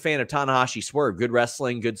 wasn't a fan of Tanahashi Swerve. Good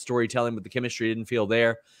wrestling, good storytelling, but the chemistry didn't feel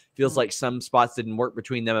there. Feels like some spots didn't work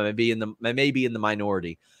between them. I may be in the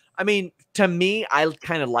minority. I mean, to me, I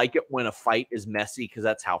kind of like it when a fight is messy because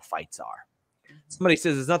that's how fights are. Somebody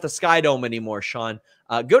says it's not the Sky Dome anymore, Sean.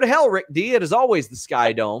 Go to hell, Rick D. It is always the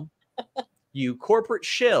Sky Dome. You corporate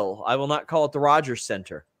shill. I will not call it the Rogers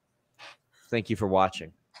Center. Thank you for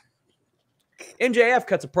watching. MJF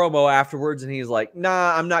cuts a promo afterwards, and he's like,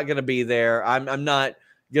 nah, I'm not going to be there. I'm not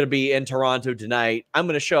going to be in Toronto tonight. I'm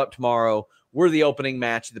going to show up tomorrow. We're the opening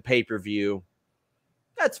match of the pay-per-view.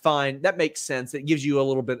 That's fine. That makes sense. It gives you a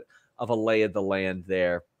little bit of a lay of the land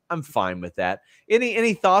there. I'm fine with that.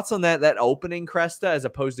 Any thoughts on that opening, Cresta, as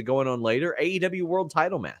opposed to going on later? AEW World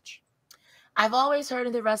Title match. I've always heard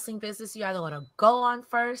in the wrestling business, you either want to go on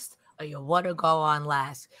first or you want to go on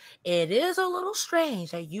last. It is a little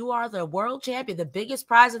strange that you are the world champion, the biggest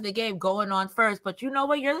prize in the game, going on first. But you know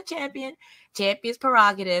what? You're the champion. Champion's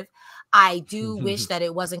prerogative. I do wish that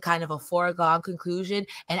it wasn't kind of a foregone conclusion.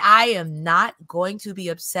 And I am not going to be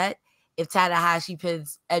upset if Tanahashi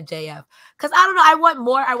pins MJF. Because I don't know. I want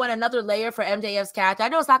more. I want another layer for MJF's character. I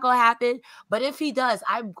know it's not going to happen. But if he does,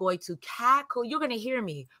 I'm going to cackle. You're going to hear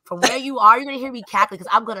me from where you are. You're going to hear me cackle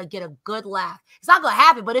because I'm going to get a good laugh. It's not going to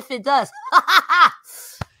happen. But if it does,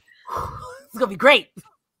 it's going to be great.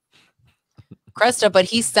 Cresta, but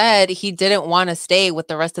he said he didn't want to stay with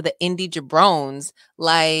the rest of the indie jabrones.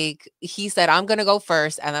 Like, he said, I'm going to go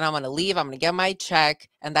first, and then I'm going to leave. I'm going to get my check,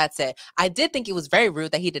 and that's it. I did think it was very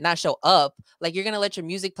rude that he did not show up. Like, you're going to let your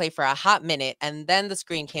music play for a hot minute, and then the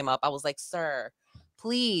screen came up. I was like, sir,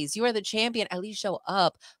 please, you are the champion. At least show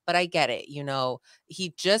up. But I get it. You know,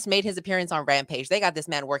 he just made his appearance on Rampage. They got this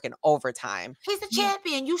man working overtime. He's the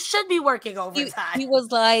champion. You should be working overtime. He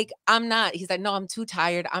was like, I'm not. He's like, no, I'm too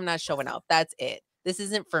tired. I'm not showing up. That's it. This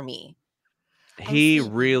isn't for me. He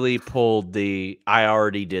really pulled the I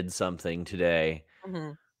already did something today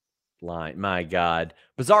line. My God.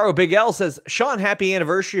 Bizarro Big L says, Sean, happy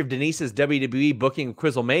anniversary of Denise's WWE booking of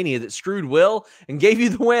Quizlemania that screwed Will and gave you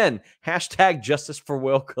the win. Hashtag Justice for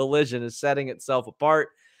Will Collision is setting itself apart.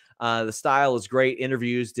 The style is great.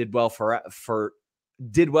 Interviews did well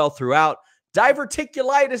did well throughout.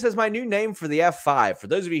 Diverticulitis is my new name for the F5. For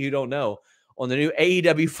those of you who don't know, on the new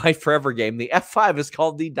AEW Fight Forever game, the F5 is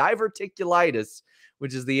called the diverticulitis,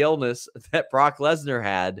 which is the illness that Brock Lesnar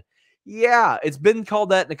had. Yeah, it's been called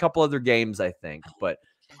that in a couple other games, I think. But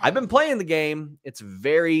I've been playing the game. It's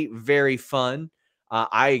very, very fun.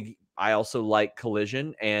 I also like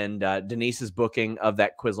Collision, and Denise's booking of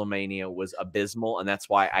that Quizlemania was abysmal, and that's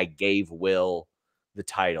why I gave Will the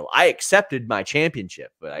title. I accepted my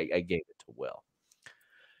championship, but I gave it to Will.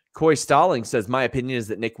 Coy Stalling says, my opinion is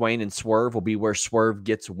that Nick Wayne and Swerve will be where Swerve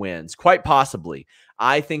gets wins. Quite possibly.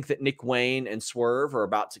 I think that Nick Wayne and Swerve are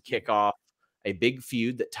about to kick off a big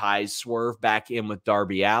feud that ties Swerve back in with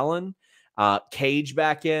Darby Allin, Cage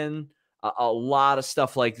back in, a lot of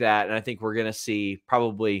stuff like that. And I think we're going to see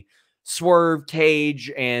probably Swerve,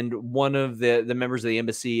 Cage, and one of the members of the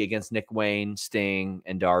embassy against Nick Wayne, Sting,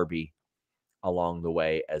 and Darby along the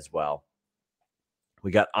way as well.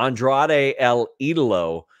 We got Andrade El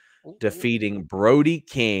Idolo defeating Brody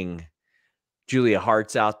King. Julia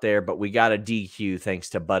Hart's out there, but we got a DQ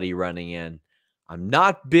thanks to Buddy running in. I'm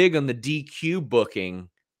not big on the DQ booking.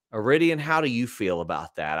 Iridian, how do you feel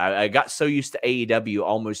about that? I got so used to AEW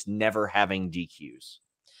almost never having DQs.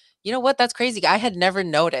 You know what? That's crazy. I had never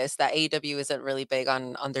noticed that AEW isn't really big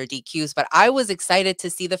on their DQs, but I was excited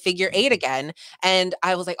to see the figure 8 again. And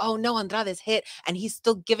I was like, oh no, Andrade's hit. And he's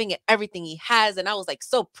still giving it everything he has. And I was like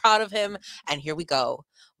so proud of him. And here we go.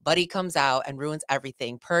 Buddy comes out and ruins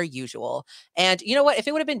everything per usual. And you know what? If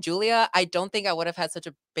it would have been Julia, I don't think I would have had such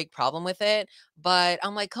a big problem with it. But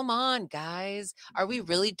I'm like, come on, guys. Are we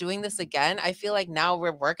really doing this again? I feel like now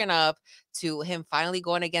we're working up to him finally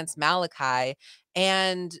going against Malachi.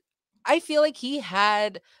 And I feel like he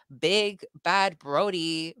had big, bad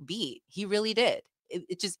Brody beat. He really did.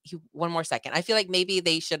 One more second. I feel like maybe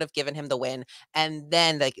they should have given him the win and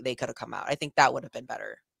then they could have come out. I think that would have been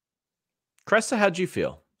better. Cresta, how'd you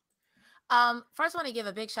feel? First, I want to give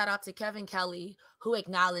a big shout out to Kevin Kelly, who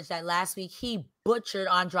acknowledged that last week he butchered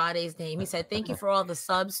Andrade's name. He said, "Thank you for all the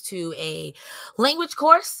subs to a language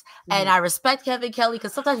course." And I respect Kevin Kelly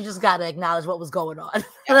because sometimes you just got to acknowledge what was going on.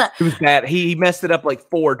 It was bad. He messed it up like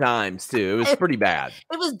 4 times too. It was pretty bad.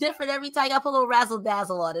 It was different every time. I put a little razzle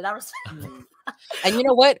dazzle on it. I respect. And you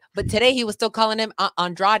know what? But today he was still calling him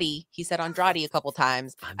Andrade. He said Andrade a couple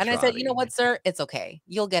times. And I said, you know what, sir? It's okay.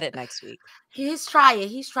 You'll get it next week. He's trying.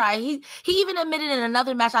 He's trying. He even admitted in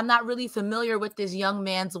another match, I'm not really familiar with this young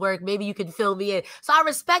man's work. Maybe you can fill me in. So I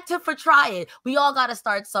respect him for trying. We all got to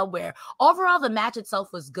start somewhere. Overall, the match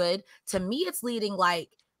itself was good. To me, it's leading like,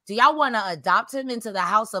 do y'all want to adopt him into the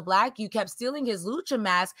House of Black? You kept stealing his lucha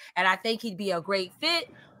mask, and I think he'd be a great fit.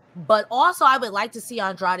 But also, I would like to see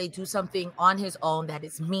Andrade do something on his own that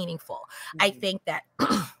is meaningful. I think that,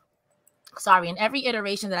 in every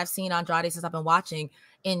iteration that I've seen Andrade since I've been watching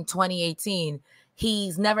in 2018,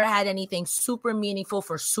 he's never had anything super meaningful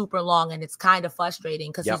for super long. And it's kind of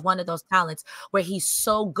frustrating because he's one of those talents where he's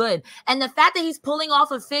so good. And the fact that he's pulling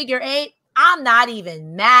off a figure 8, I'm not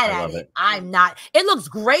even mad at it. I'm not. It looks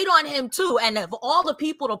great on him too. And of all the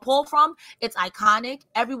people to pull from, it's iconic.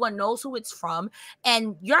 Everyone knows who it's from.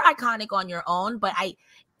 And you're iconic on your own, but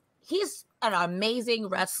he's an amazing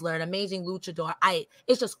wrestler, an amazing luchador.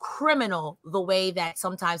 It's just criminal the way that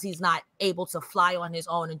sometimes he's not able to fly on his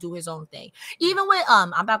own and do his own thing. Even with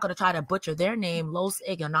I'm not going to try to butcher their name, Los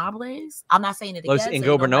Ingobernables. I'm not saying it again. Los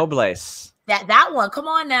Ingobernables. That one. Come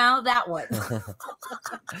on now, that one.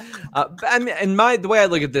 I mean, and the way I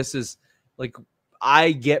look at this is like,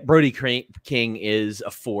 I get Brody King is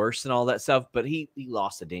a force and all that stuff, but he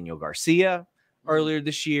lost to Daniel Garcia earlier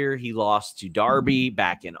this year. He lost to Darby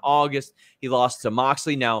back in August. He lost to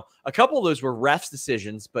Moxley. Now, a couple of those were refs'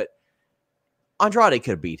 decisions, but Andrade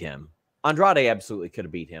could have beat him. Andrade absolutely could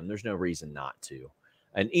have beat him. There's no reason not to.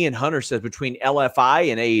 And Ian Hunter says between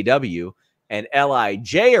LFI and AEW and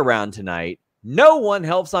LIJ around tonight, no one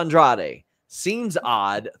helps Andrade. Seems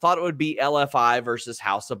odd. Thought it would be LFI versus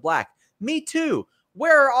House of Black. Me too.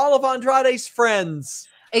 Where are all of Andrade's friends?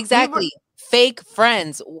 Exactly. Fake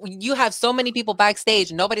friends. You have so many people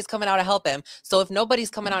backstage. Nobody's coming out to help him. So if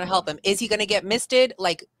nobody's coming out to help him, is he going to get misted?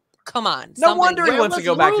 Like, come on. No wonder he wants to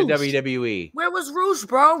go back to WWE. Where was Roosh,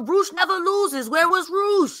 bro? Roosh never loses. Where was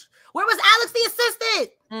Roosh? Where was Alex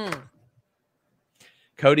the assistant?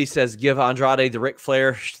 Cody says, give Andrade the Ric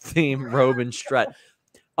Flair theme robe and strut.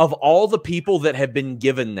 Of all the people that have been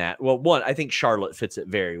given that, well, one, I think Charlotte fits it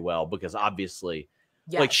very well because obviously,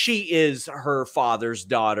 like, she is her father's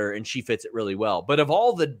daughter and she fits it really well. But of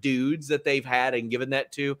all the dudes that they've had and given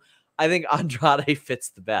that to, I think Andrade fits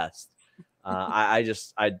the best. I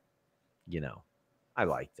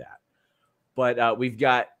like that. But we've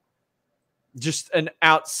got just an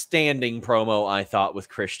outstanding promo, I thought, with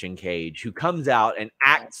Christian Cage, who comes out and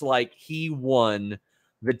acts like he won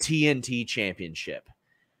the TNT championship.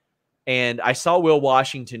 And I saw Will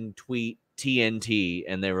Washington tweet TNT,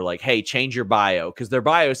 and they were like, hey, change your bio, because their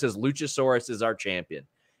bio says Luchasaurus is our champion.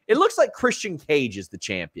 It looks like Christian Cage is the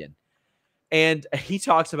champion. And he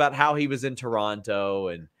talks about how he was in Toronto,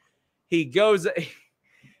 and he goes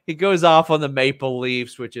off on the Maple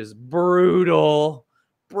Leafs, which is brutal.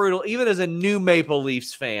 Even as a new Maple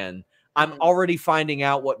Leafs fan, I'm already finding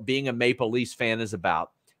out what being a Maple Leafs fan is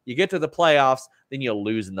about. You get to the playoffs, then you'll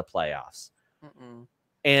lose in the playoffs.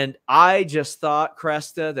 And I just thought,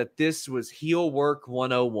 Cresta, that this was heel work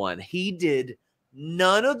 101. He did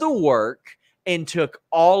none of the work and took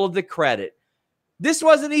all of the credit. This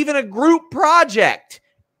wasn't even a group project,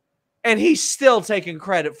 and he's still taking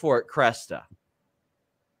credit for it, Cresta.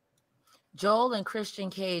 Joel and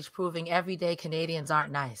Christian Cage proving everyday Canadians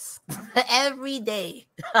aren't nice. Every day.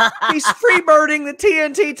 He's freebirding the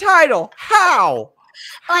TNT title. How?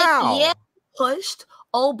 Pushed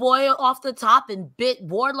old boy off the top and bit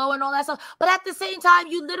Wardlow and all that stuff. But at the same time,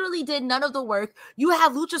 you literally did none of the work. You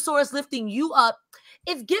have Luchasaurus lifting you up.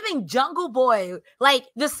 It's giving Jungle Boy, like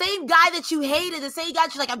the same guy that you hated, the same guy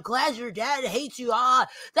that's like, I'm glad your dad hates you.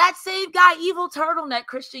 That same guy, evil turtleneck,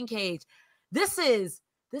 Christian Cage. This is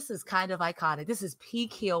kind of iconic. This is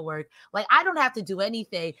peak heel work. Like, I don't have to do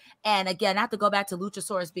anything. And again, I have to go back to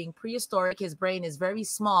Luchasaurus being prehistoric. His brain is very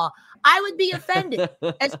small. I would be offended,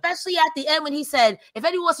 especially at the end when he said, if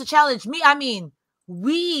anyone wants to challenge me, I mean, bro,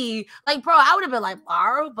 I would have been like,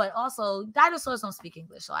 Maro, but also dinosaurs don't speak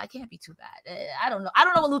English, so I can't be too bad. I don't know. I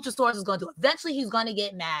don't know what Luchasaurus is going to do. Eventually, he's going to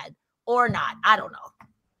get mad or not. I don't know.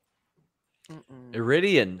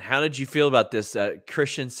 Iridian, how did you feel about this?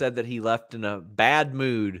 Christian said that he left in a bad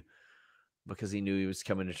mood because he knew he was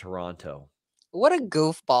coming to Toronto. What a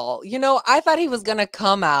goofball. You know, I thought he was going to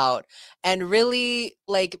come out and really,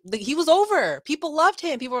 like, he was over. People loved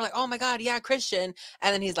him. People were like, oh my God, yeah, Christian.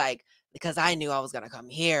 And then he's like, because I knew I was going to come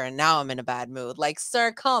here and now I'm in a bad mood. Like,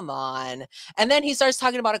 sir, come on. And then he starts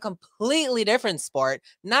talking about a completely different sport,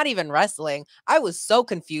 not even wrestling. I was so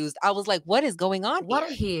confused. I was like, what is going on What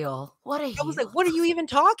here? a heel. What a heel. I was like, what are you even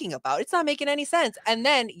talking about? It's not making any sense. And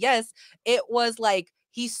then, yes, it was like,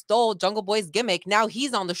 he stole Jungle Boy's gimmick. Now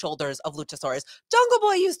he's on the shoulders of Luchasaurus. Jungle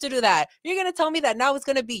Boy used to do that. You're going to tell me that now it's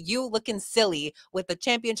going to be you looking silly with the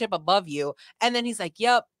championship above you. And then he's like,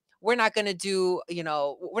 yep, we're not going to do, you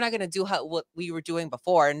know, we're not going to do what we were doing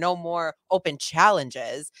before. No more open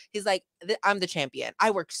challenges. He's like, I'm the champion.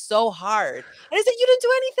 I worked so hard. And I said, you didn't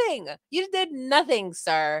do anything. You did nothing,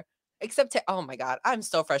 sir. Except to, oh my God, I'm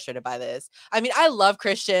so frustrated by this. I mean, I love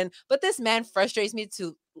Christian, but this man frustrates me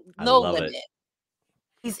to no limit.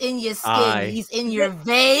 He's in your skin. He's in your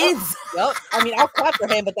veins. Yep. I mean, I'll clap for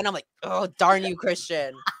him, but then I'm like, oh, darn you,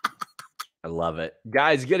 Christian. I love it.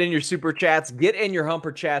 Guys, get in your super chats. Get in your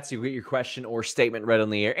humper chats. You get your question or statement read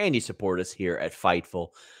on the air, and you support us here at Fightful.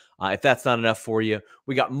 If that's not enough for you,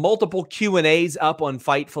 we got multiple Q&As up on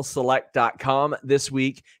FightfulSelect.com this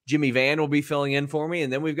week. Jimmy Van will be filling in for me,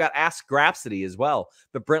 and then we've got Ask Grapsity as well.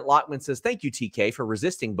 But Brent Lockman says, thank you, TK, for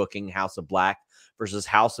resisting booking House of Black versus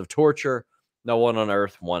House of Torture. No one on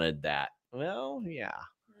earth wanted that. Well, yeah.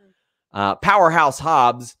 Powerhouse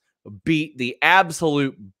Hobbs beat the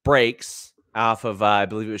absolute brakes off of, I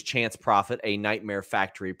believe it was Chance Prophet, a Nightmare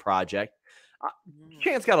Factory project.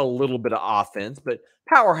 Chance got a little bit of offense, but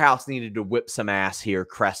Powerhouse needed to whip some ass here,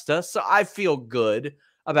 Cresta. So I feel good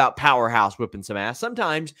about Powerhouse whipping some ass.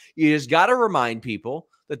 Sometimes you just got to remind people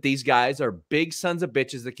that these guys are big sons of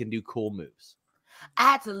bitches that can do cool moves. I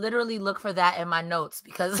had to literally look for that in my notes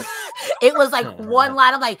because it was like one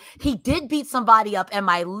line. I'm like, he did beat somebody up. And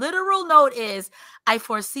my literal note is, I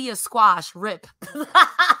foresee a squash rip.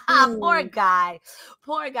 Poor guy.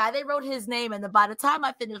 Poor guy. They wrote his name. And by the time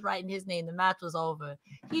I finished writing his name, the match was over.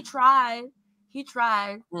 He tried. He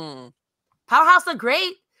tried. Powerhouse looked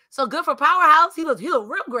great. So good for Powerhouse. He looked real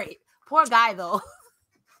great. Poor guy, though.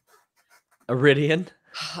 Iridian.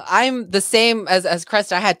 I'm the same as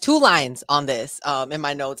Cresta. I had 2 lines on this in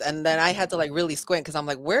my notes, and then I had to like really squint because I'm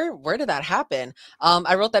like, where did that happen?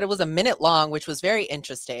 I wrote that it was a minute long, which was very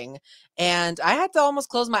interesting, and I had to almost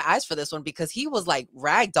close my eyes for this one because he was like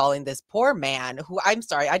ragdolling this poor man who, I'm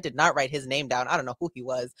sorry, I did not write his name down. I don't know who he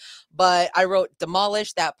was, but I wrote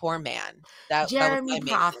demolish that poor man. Jeremy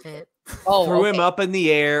Prophet. Threw him up in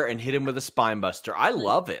the air and hit him with a spine buster. I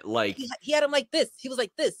love it. Like he had him like this. He was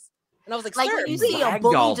like this. And I was like when you see a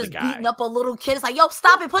bully just beating up a little kid, it's like, yo,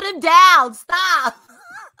 stop it, put him down, stop.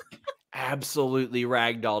 Absolutely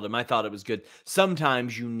ragdolled him. I thought it was good.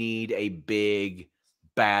 Sometimes you need a big,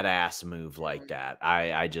 badass move like that.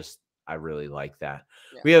 I really like that.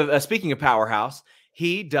 Yeah. We have, speaking of Powerhouse,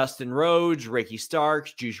 Dustin Rhodes, Ricky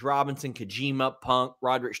Starks, Juice Robinson, Kojima, Punk,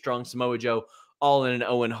 Roderick Strong, Samoa Joe, all in an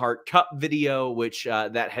Owen Hart Cup video, which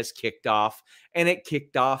that has kicked off. And it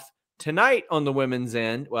kicked off tonight on the women's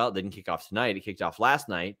end. Well, it didn't kick off tonight. It kicked off last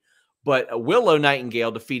night. But Willow Nightingale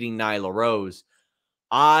defeating Nyla Rose.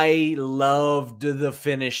 I loved the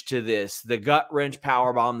finish to this. The gut wrench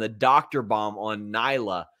powerbomb, the doctor bomb on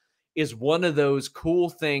Nyla is one of those cool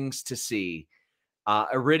things to see.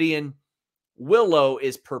 Iridian, Willow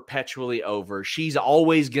is perpetually over. She's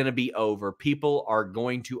always going to be over. People are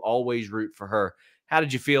going to always root for her. How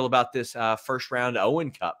did you feel about this first round Owen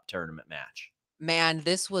Cup tournament match? Man,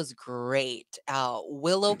 this was great.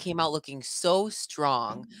 Willow came out looking so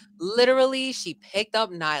strong. Literally, she picked up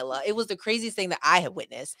Nyla. It was the craziest thing that I have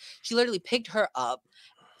witnessed. She literally picked her up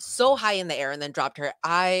so high in the air and then dropped her.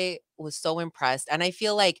 I was so impressed. And I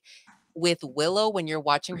feel like with Willow, when you're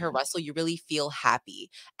watching her wrestle, you really feel happy.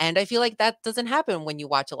 And I feel like that doesn't happen when you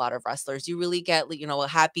watch a lot of wrestlers. You really get, a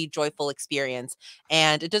happy, joyful experience.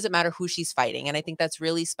 And it doesn't matter who she's fighting. And I think that's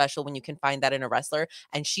really special when you can find that in a wrestler.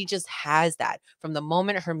 And she just has that from the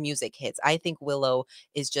moment her music hits. I think Willow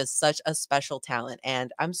is just such a special talent.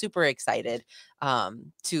 And I'm super excited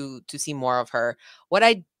to see more of her. What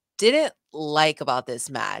I didn't like about this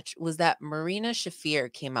match was that Marina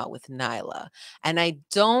Shafir came out with Nyla. And I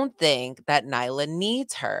don't think that Nyla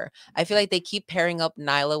needs her. I feel like they keep pairing up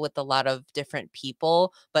Nyla with a lot of different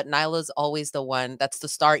people, but Nyla's always the one that's the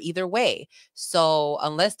star either way. So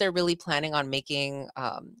unless they're really planning on making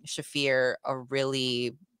Shafir a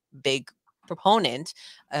really big proponent,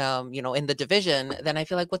 in the division, then I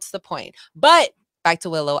feel like what's the point? But back to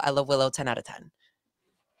Willow. I love Willow 10 out of 10.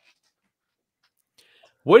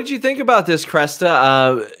 What did you think about this,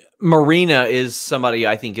 Cresta? Marina is somebody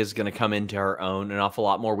I think is going to come into her own an awful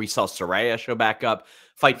lot more. We saw Saraya show back up.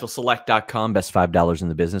 FightfulSelect.com, best $5 in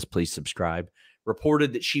the business. Please subscribe.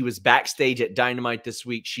 Reported that she was backstage at Dynamite this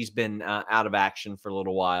week. She's been out of action for a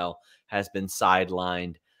little while, has been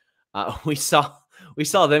sidelined. We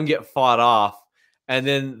saw them get fought off, and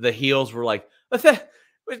then the heels were like,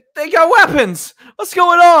 they got weapons. What's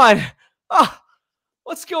going on?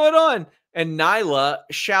 What's going on? And Nyla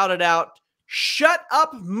shouted out, "Shut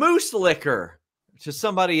up, moose liquor," to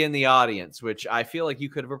somebody in the audience, which I feel like you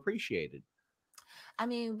could have appreciated. I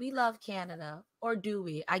mean, we love Canada, or do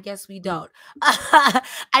we? I guess we don't.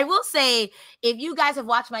 I will say, if you guys have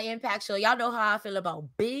watched my Impact show, y'all know how I feel about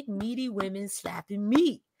big, meaty women slapping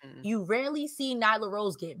meat. You rarely see Nyla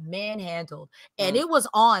Rose get manhandled, and it was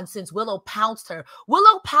on since Willow pounced her.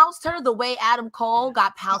 Willow pounced her the way Adam Cole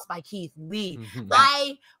got pounced by Keith Lee.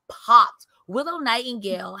 I popped. Willow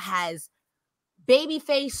Nightingale has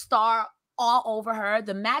babyface star all over her.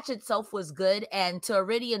 The match itself was good, and to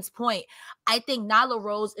Iridian's point, I think Nyla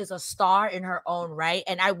Rose is a star in her own right,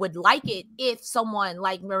 and I would like it if someone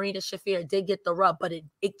like Marina Shafir did get the rub, but it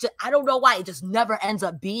just, I don't know why, it just never ends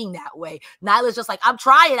up being that way. Nyla's just like, I'm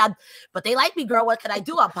trying, but they like me, girl. What can I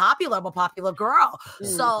do? I'm popular. I'm a popular girl.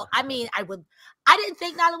 So I mean, I didn't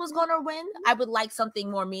think Nyla was gonna win. I would like something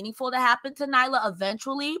more meaningful to happen to Nyla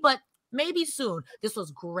eventually, but maybe soon. This was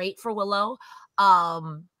great for Willow.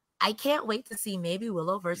 I can't wait to see maybe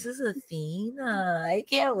Willow versus Athena. I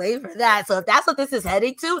can't wait for that. So if that's what this is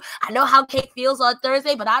heading to, I know how Kate feels on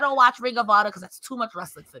Thursday, but I don't watch Ring of Honor because that's too much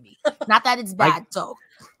wrestling for me. Not that it's bad,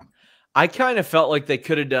 I kind of felt like they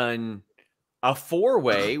could have done a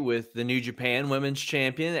four-way with the New Japan Women's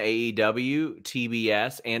Champion, AEW,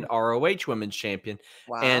 TBS, and ROH Women's Champion.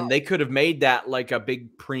 Wow. And they could have made that like a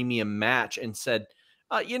big premium match and said,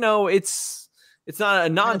 it's not a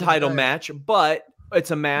non-title match, but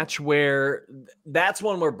it's a match where that's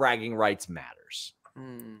one where bragging rights matters.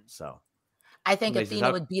 So I think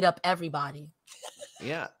Athena would beat up everybody.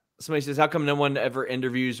 Yeah. Somebody says, how come no one ever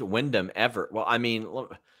interviews Wyndham ever? Well, I mean,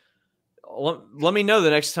 let me know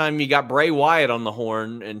the next time you got Bray Wyatt on the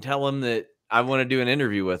horn and tell him that I want to do an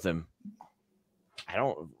interview with him.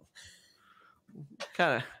 How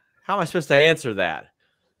am I supposed to answer that?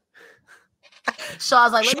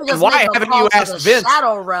 Sean's like, let me just why haven't you asked Vince?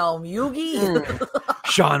 Shadow Realm, Yugi.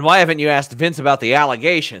 Sean, why haven't you asked Vince about the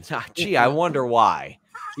allegations? Gee, I wonder why.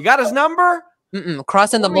 You got his number?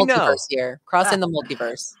 Crossing the multiverse here. Crossing the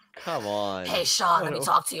multiverse. Come on. Hey, Sean, let me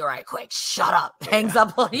talk to you right quick. Shut up. Hangs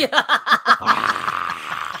up on you. God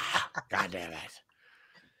damn it.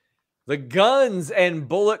 The Guns and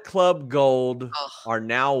Bullet Club Gold are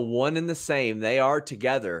now one and the same. They are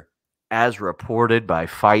together, as reported by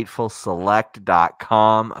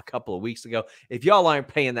FightfulSelect.com a couple of weeks ago. If y'all aren't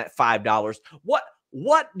paying that $5,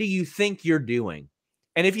 what do you think you're doing?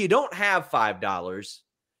 And if you don't have $5,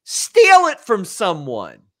 steal it from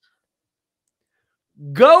someone.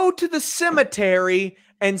 Go to the cemetery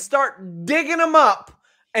and start digging them up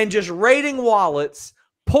and just raiding wallets.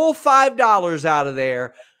 Pull $5 out of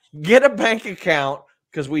there. Get a bank account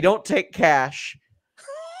because we don't take cash.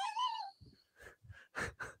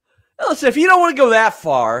 Listen, if you don't want to go that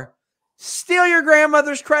far, steal your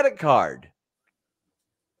grandmother's credit card.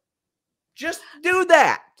 Just do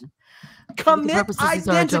that. Commit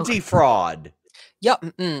identity fraud. Yep.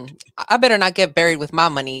 I better not get buried with my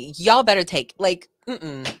money. Y'all better take,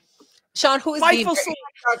 Sean, who is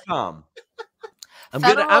FightfulSelect.com.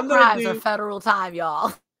 Federal crimes are federal time,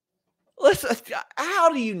 y'all. Listen,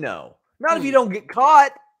 how do you know? Not if you don't get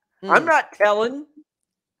caught. I'm not telling.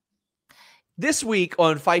 This week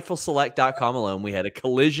on FightfulSelect.com alone, we had a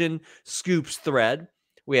Collision Scoops thread.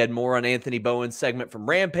 We had more on Anthony Bowen's segment from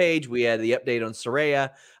Rampage. We had the update on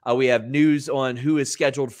Saraya. We have news on who is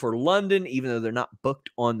scheduled for London, even though they're not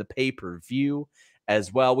booked on the pay-per-view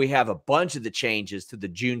as well. We have a bunch of the changes to the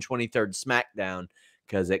June 23rd SmackDown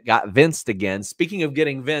because it got vinced again. Speaking of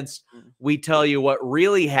getting vinced, we tell you what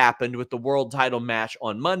really happened with the world title match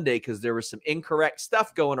on Monday because there was some incorrect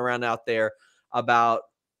stuff going around out there about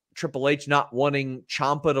Triple H not wanting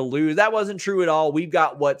Ciampa to lose. That wasn't true at all. We've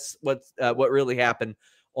got what really happened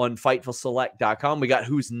on FightfulSelect.com. We got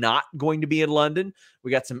who's not going to be in London.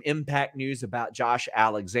 We got some Impact news about Josh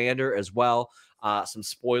Alexander as well. Some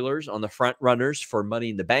spoilers on the front runners for Money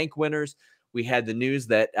in the Bank winners. We had the news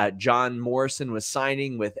that John Morrison was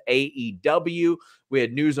signing with AEW. We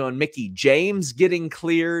had news on Mickie James getting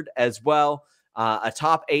cleared as well. A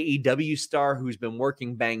top AEW star who's been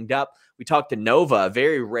working banged up. We talked to Nova, a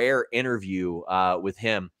very rare interview with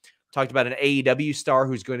him. Talked about an AEW star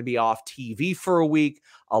who's going to be off TV for a week.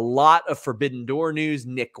 A lot of Forbidden Door news,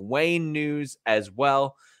 Nick Wayne news as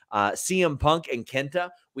well. CM Punk and Kenta,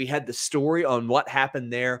 we had the story on what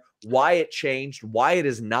happened there, why it changed, why it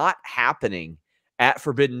is not happening at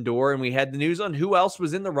Forbidden Door, and we had the news on who else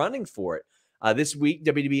was in the running for it. This week,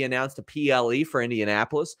 WWE announced a PLE for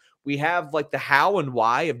Indianapolis. We have like the how and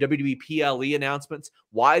why of WWE PLE announcements,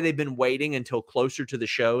 why they've been waiting until closer to the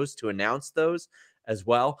shows to announce those as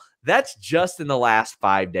well. That's just in the last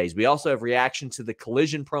 5 days. We also have reactions to the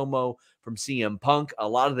Collision promo from CM Punk, a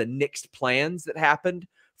lot of the nixed plans that happened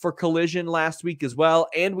for Collision last week as well.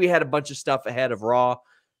 And we had a bunch of stuff ahead of Raw.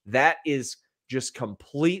 That is just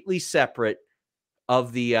completely separate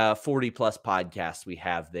of the 40-plus podcasts we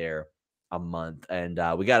have there a month. And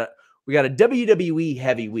we got a WWE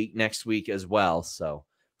heavy week next week as well. So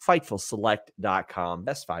FightfulSelect.com,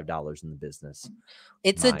 best $5 in the business.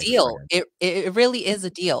 It's a deal. It really is a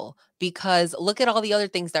deal, because look at all the other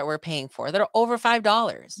things that we're paying for that are over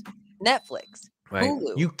 $5. Netflix, right.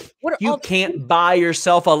 Hulu. You can't buy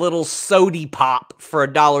yourself a little sody pop for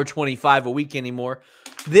 $1.25 a week anymore.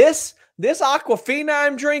 This Aquafina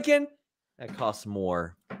I'm drinking, that costs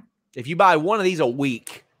more. If you buy one of these a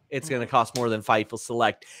week, it's going to cost more than Fightful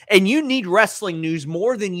Select. And you need wrestling news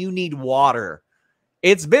more than you need water.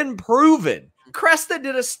 It's been proven. Cresta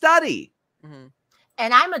did a study. Mm-hmm.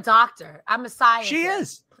 And I'm a doctor. I'm a scientist. She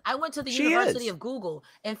is. I went to the University of Google.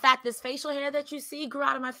 In fact, this facial hair that you see grew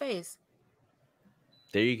out of my face.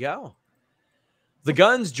 There you go. The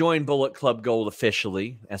Guns joined Bullet Club Gold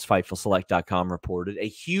officially, as FightfulSelect.com reported. A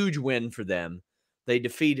huge win for them. They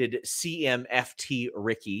defeated CMFT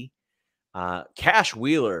Ricky. Cash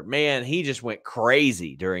Wheeler, man, he just went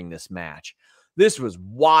crazy during this match. This was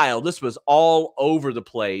wild. This was all over the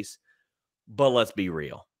place. But let's be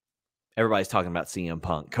real. Everybody's talking about CM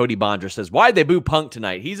Punk. Cody Bondra says, why'd they boo Punk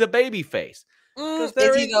tonight? He's a babyface.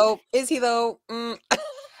 Is he though?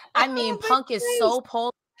 I mean, Punk is so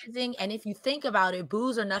polarizing. And if you think about it,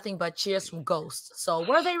 boos are nothing but cheers from ghosts. So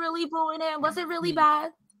were they really booing him? Was it really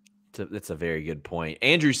bad? That's a very good point.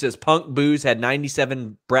 Andrew says Punk boos had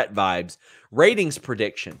 97 Brett vibes. Ratings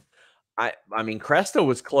prediction. I mean, Cresta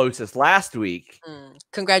was closest last week.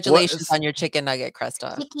 Congratulations on your chicken nugget,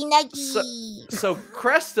 Cresta. Chicken nugget. So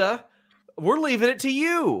Cresta, we're leaving it to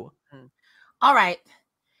you. All right.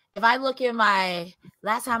 If I look at my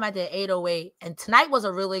last time I did 808, and tonight was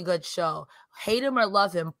a really good show. Hate him or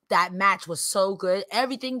love him, that match was so good.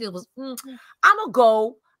 Everything that was, I'm gonna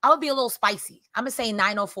go. I would be a little spicy. I'm gonna say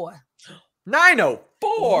 904.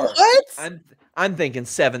 904. What? I'm thinking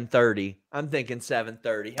 730. I'm thinking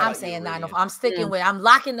 730. I'm saying 904. I'm sticking with. I'm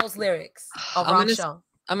locking those lyrics of Ron's show.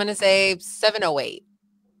 I'm gonna say 708.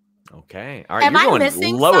 Okay. All right. Am you're I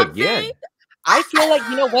going low something? again. I feel like,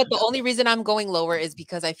 you know what? The only reason I'm going lower is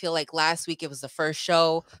because I feel like last week it was the first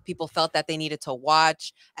show. People felt that they needed to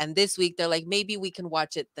watch. And this week they're like, maybe we can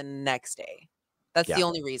watch it the next day. That's the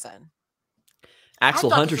only reason.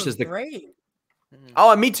 Axel Hunter says great.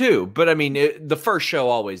 Oh, me too. But I mean, the first show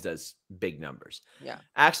always does big numbers. Yeah.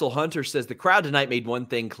 Axel Hunter says the crowd tonight made one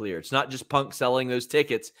thing clear. It's not just Punk selling those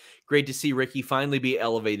tickets. Great to see Ricky finally be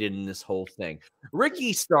elevated in this whole thing.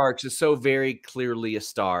 Ricky Starks is so very clearly a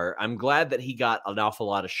star. I'm glad that he got an awful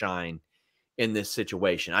lot of shine in this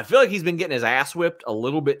situation. I feel like he's been getting his ass whipped a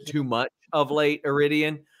little bit too much of late,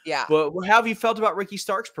 Iridian. Yeah. But how have you felt about Ricky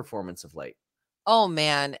Starks' performance of late? Oh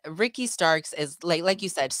man, Ricky Starks is like you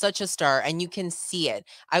said, such a star, and you can see it.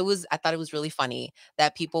 I thought it was really funny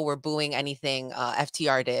that people were booing anything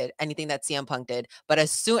FTR did, anything that CM Punk did. But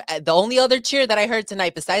the only other cheer that I heard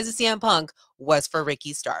tonight, besides the CM Punk, was for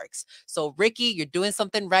Ricky Starks. So Ricky, you're doing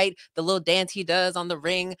something right. The little dance he does on the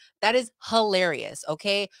ring, that is hilarious.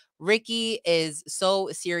 Okay. Ricky is so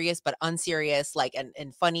serious, but unserious,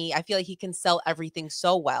 and funny. I feel like he can sell everything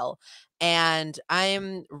so well. And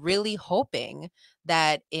I'm really hoping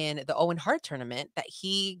that in the Owen Hart tournament that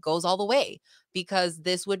he goes all the way, because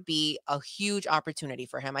this would be a huge opportunity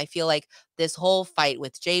for him. I feel like this whole fight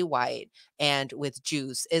with Jay White and with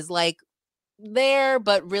Juice is like there,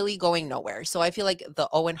 but really going nowhere. So I feel like the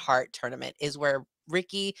Owen Hart tournament is where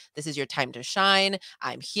Ricky, this is your time to shine.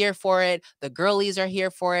 I'm here for it. The girlies are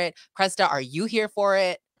here for it. Cresta, are you here for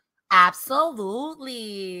it?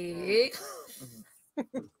 Absolutely.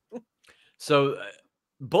 So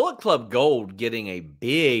Bullet Club Gold getting a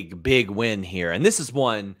big, big win here. And this is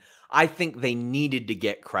one I think they needed to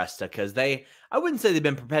get Cresta, because I wouldn't say they've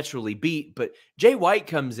been perpetually beat, but Jay White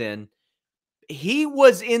comes in. He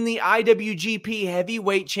was in the IWGP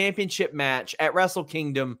Heavyweight Championship match at Wrestle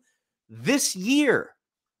Kingdom this year.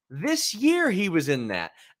 This year he was in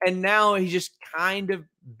that. And now he's just kind of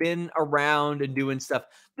been around and doing stuff.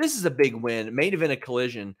 This is a big win. Main event of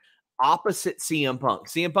Collision opposite CM Punk.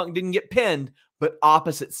 CM Punk didn't get pinned, but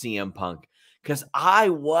opposite CM Punk. because I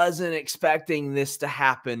wasn't expecting this to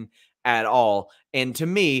happen at all. And to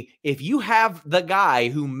me, if you have the guy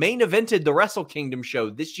who main evented the Wrestle Kingdom show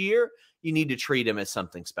this year, you need to treat him as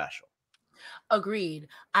something special. Agreed.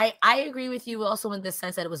 I agree with you also in the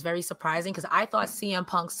sense that it was very surprising because I thought CM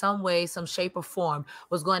Punk some way, some shape or form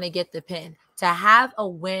was going to get the pin. To have a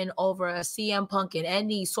win over a CM Punk in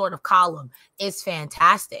any sort of column is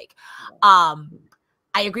fantastic.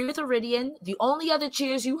 I agree with Iridian. The only other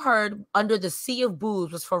cheers you heard under the sea of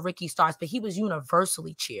boos was for Ricky Starks, but he was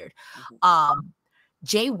universally cheered.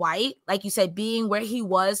 Jay White, like you said, being where he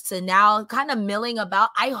was to now kind of milling about.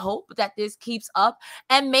 I hope that this keeps up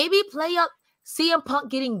and maybe play up CM Punk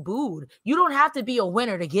getting booed. You don't have to be a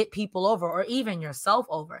winner to get people over or even yourself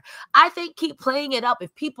over. I think keep playing it up.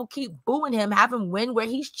 If people keep booing him, have him win where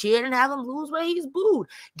he's cheered and have him lose where he's booed.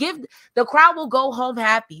 The crowd will go home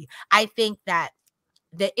happy. I think that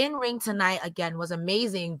the in-ring tonight, again, was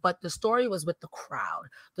amazing, but the story was with the crowd.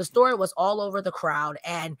 The story was all over the crowd,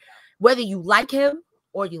 and whether you like him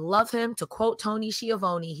or you love him, to quote Tony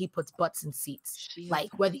Schiavone, he puts butts in seats. Like,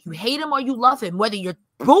 whether you hate him or you love him, whether you're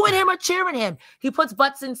booing him or cheering him, he puts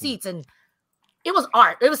butts in seats. And it was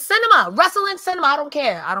art. It was cinema. Wrestling cinema. I don't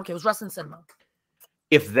care. It was wrestling cinema.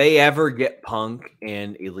 If they ever get Punk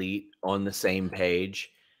and Elite on the same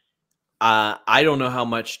page, I don't know how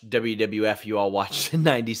much WWF you all watched in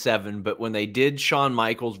 '97, but when they did Shawn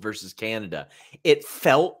Michaels versus Canada, it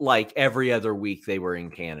felt like every other week they were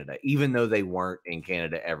in Canada, even though they weren't in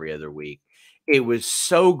Canada every other week. It was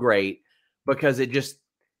so great because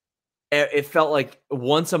it felt like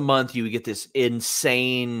once a month you would get this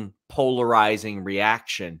insane polarizing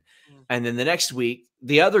reaction. And then the next week,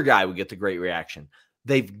 the other guy would get the great reaction.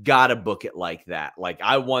 They've got to book it like that. Like,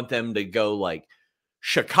 I want them to go like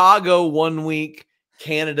Chicago one week,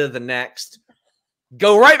 Canada the next,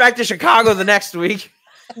 go right back to Chicago the next week.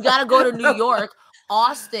 You got to go to New York,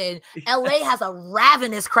 Austin. LA has a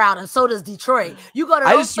ravenous crowd, and so does Detroit. You go to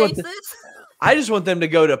those places. I just want them to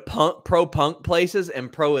go to pro punk places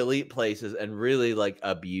and pro elite places and really like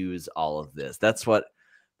abuse all of this. That's what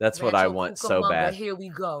I want so bad. Here we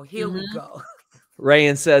go. Here we go.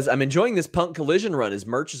 Rayan says, I'm enjoying this Punk Collision run. His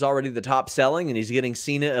merch is already the top selling, and he's getting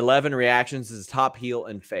Cena 11 reactions as top heel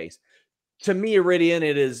and face. To me, Iridian,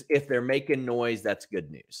 it is, if they're making noise, that's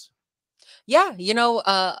good news. Yeah,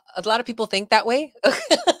 a lot of people think that way.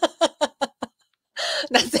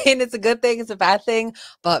 Not saying it's a good thing, it's a bad thing,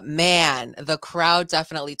 but man, the crowd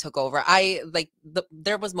definitely took over.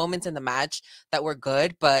 There was moments in the match that were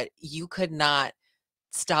good, but you could not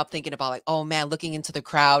stop thinking about like, oh man, looking into the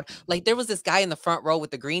crowd. Like, there was this guy in the front row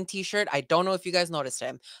with the green t-shirt. I don't know if you guys noticed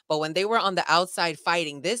him, but when they were on the outside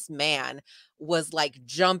fighting, this man was like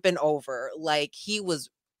jumping over, like he was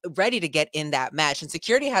ready to get in that match, and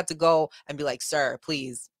security had to go and be like, sir,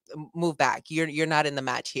 please move back. You're not in the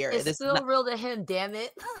match here. It's still real to him, damn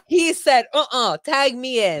it. He said, tag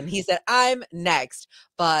me in. He said, I'm next.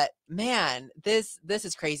 But man, this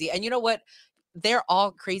is crazy. And you know what? They're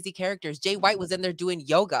all crazy characters. Jay White was in there doing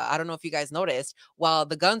yoga. I don't know if you guys noticed. While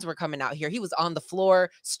the guns were coming out here, he was on the floor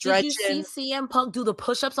stretching. Did you see CM Punk do the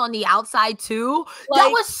push-ups on the outside too? That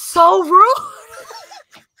was so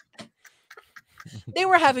rude. They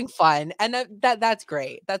were having fun, and that's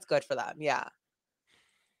great. That's good for them. Yeah.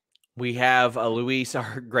 We have Luis,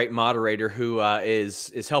 our great moderator, who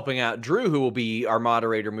is helping out Drew, who will be our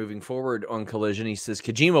moderator moving forward on Collision. He says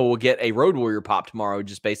Kojima will get a Road Warrior pop tomorrow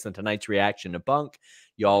just based on tonight's reaction to Punk.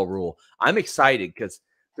 Y'all rule. I'm excited because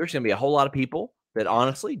there's going to be a whole lot of people that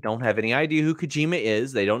honestly don't have any idea who Kojima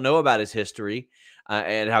is. They don't know about his history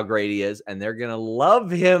and how great he is, and they're going to love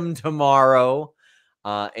him tomorrow.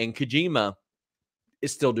 And Kojima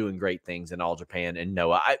is still doing great things in All Japan and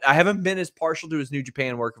Noah. I haven't been as partial to his New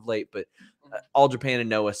Japan work of late, but All Japan and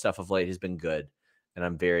Noah stuff of late has been good, and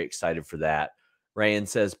I'm very excited for that. Rayan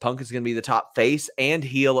says Punk is going to be the top face and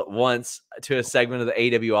heel at once to a segment of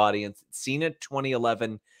the AW audience. Cena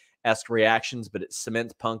 2011-esque reactions, but it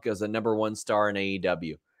cements Punk as a #1 star in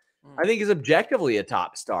AEW. I think he's objectively a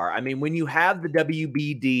top star. I mean, when you have the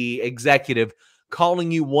WBD executive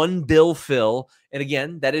calling you $1 bill Phil, and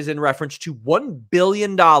again, that is in reference to $1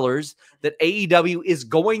 billion that AEW is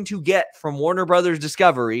going to get from Warner Brothers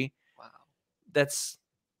Discovery. Wow. It's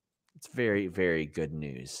very, very good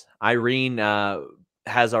news. Irene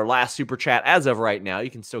has our last super chat as of right now. You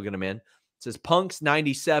can still get them in. It says, Punk's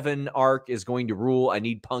 97 arc is going to rule. I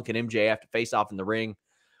need Punk and MJF to face off in the ring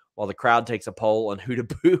while the crowd takes a poll on who to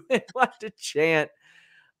boo and what to chant.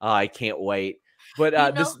 I can't wait. But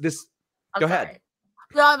go ahead.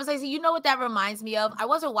 No, I was saying, you know what that reminds me of? I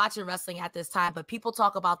wasn't watching wrestling at this time, but people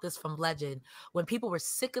talk about this from Legend when people were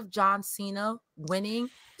sick of John Cena winning.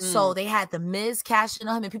 So they had the Miz cash in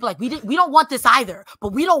on him, and people were like, we don't want this either,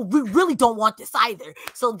 but we really don't want this either.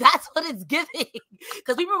 So that's what it's giving.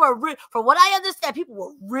 Because people were, from what I understand, people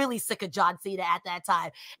were really sick of John Cena at that time,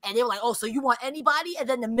 and they were like, oh, so you want anybody? And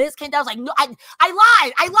then the Miz came down, I was like, no, I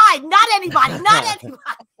lied, not anybody, not anybody.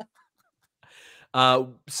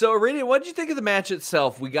 So Iridian, what did you think of the match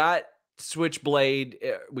itself? We got Switchblade,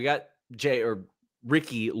 we got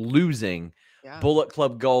Ricky losing, Bullet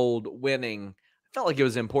Club Gold winning. Felt like it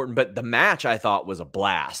was important, but the match I thought was a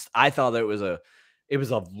blast. I thought that it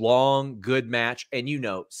was a long, good match. And you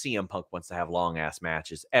know, CM Punk wants to have long ass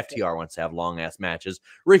matches. FTR wants to have long ass matches.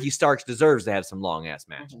 Ricky Starks deserves to have some long ass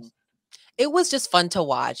matches. It was just fun to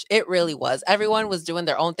watch. It really was. Everyone was doing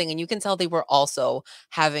their own thing, and you can tell they were also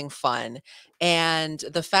having fun. And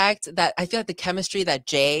the fact that I feel like the chemistry that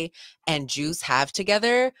Jay and Juice have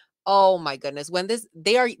together, oh my goodness, when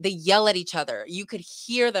they yell at each other. You could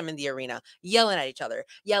hear them in the arena yelling at each other,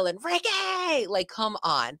 yelling, Ricky! Like, come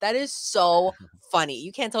on. That is so funny.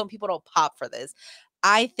 You can't tell them people don't pop for this.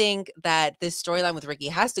 I think that this storyline with Ricky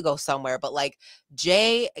has to go somewhere, but like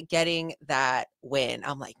Jay getting that win,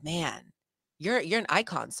 I'm like, man, you're an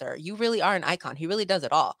icon, sir. You really are an icon. He really does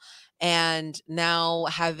it all. And now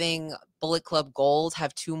having Bullet Club Gold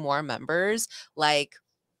have 2 more members, like,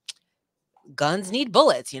 guns need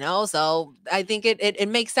bullets, you know? So I think it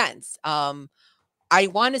makes sense. I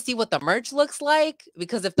want to see what the merch looks like,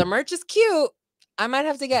 because if the merch is cute, I might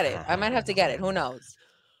have to get it. Who knows?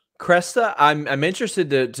 Cresta, I'm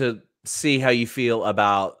interested to see how you feel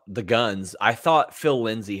about the guns. I thought Phil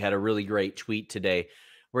Lindsay had a really great tweet today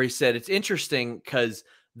where he said it's interesting because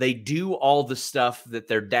they do all the stuff that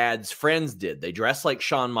their dad's friends did. They dress like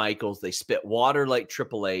Shawn Michaels. They spit water like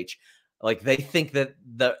Triple H. Like, they think that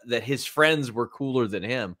that his friends were cooler than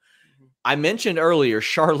him. I mentioned earlier,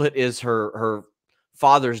 Charlotte is her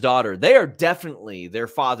father's daughter. They are definitely their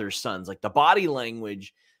father's sons. Like, the body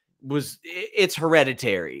language it's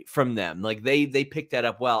hereditary from them. Like, they picked that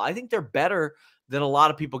up well. I think they're better than a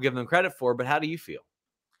lot of people give them credit for. But how do you feel?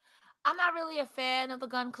 I'm not really a fan of the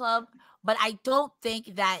Gun Club, but I don't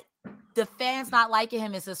think that the fans not liking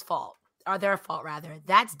him is his fault. Or their fault, rather.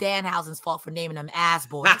 That's Danhausen's fault for naming them ass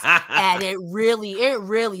boys. And it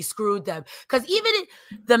really screwed them. Because even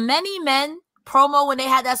the Many Men promo, when they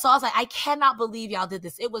had that song, I was like, I cannot believe y'all did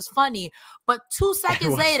this. It was funny. But 2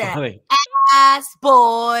 seconds later, ass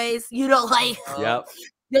boys, you know, like, yep.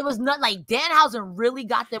 There was not, like, Danhausen really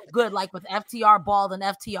got them good, like with FTR bald and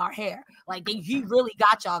FTR hair. Like, he really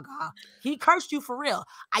got y'all. He cursed you for real.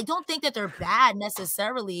 I don't think that they're bad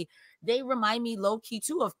necessarily. They remind me low-key,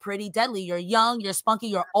 too, of Pretty Deadly. You're young, you're spunky,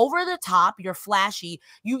 you're over the top, you're flashy.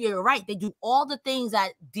 You're right. They do all the things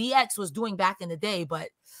that DX was doing back in the day, but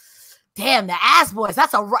damn, the ass boys,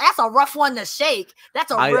 that's a rough one to shake.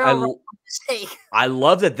 That's a real rough one to shake. I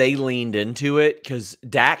love that they leaned into it, because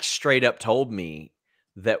Dax straight up told me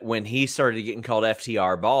that when he started getting called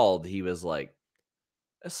FTR bald, he was like,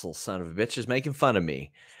 this little son of a bitch is making fun of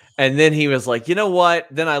me. And then he was like, you know what?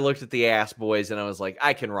 Then I looked at the ass boys and I was like,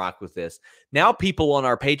 I can rock with this. Now people on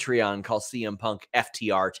our Patreon call CM Punk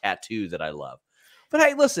FTR tattoo that I love. But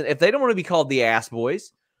hey, listen, if they don't want to be called the ass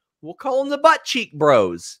boys, we'll call them the butt cheek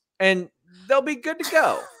bros and they'll be good to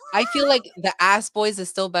go. I feel like the ass boys is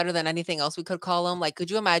still better than anything else we could call them. Like,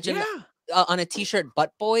 could you imagine on a t-shirt,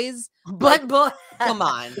 butt boys? Butt boy. Come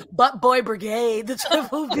on. Butt boy brigade. The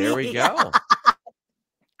Triple B. There we go.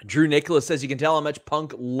 Drew Nicholas says you can tell how much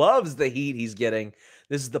Punk loves the heat he's getting.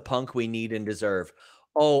 This is the Punk we need and deserve.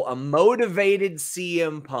 Oh, a motivated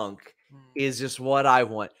CM Punk is just what I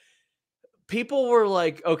want. People were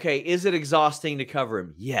like, okay, is it exhausting to cover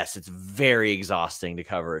him? Yes, it's very exhausting to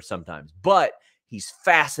cover sometimes, but he's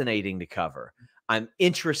fascinating to cover. I'm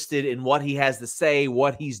interested in what he has to say,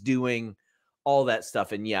 what he's doing, all that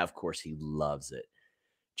stuff. And yeah, of course, he loves it.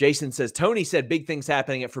 Jason says, Tony said big things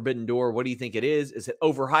happening at Forbidden Door. What do you think it is? Is it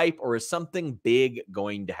overhype or is something big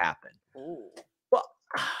going to happen? Ooh. Well,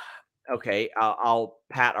 okay, I'll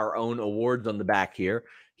pat our own awards on the back here.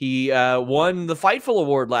 He won the Fightful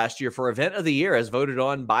Award last year for Event of the Year as voted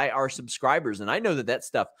on by our subscribers. And I know that that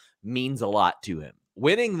stuff means a lot to him.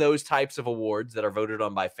 Winning those types of awards that are voted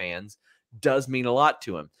on by fans does mean a lot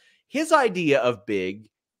to him. His idea of big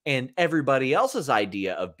and everybody else's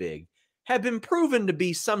idea of big have been proven to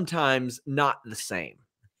be sometimes not the same.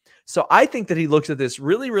 So I think that he looks at this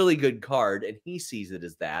really, really good card and he sees it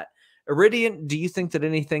as that. Iridian, do you think that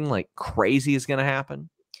anything like crazy is going to happen?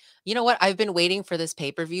 You know what? I've been waiting for this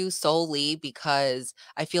pay-per-view solely because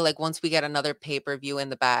I feel like once we get another pay-per-view in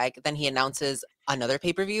the bag, then he announces another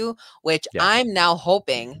pay-per-view, which Yeah. I'm now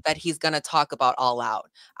hoping that he's going to talk about All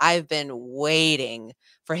Out. I've been waiting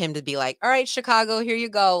for him to be like, all right, Chicago, here you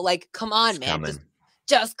go. Like, come on, It's man. coming.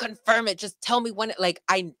 Just confirm it. Just tell me when. Like,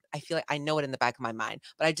 I feel like I know it in the back of my mind,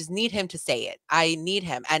 but I just need him to say it. I need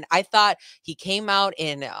him. And I thought he came out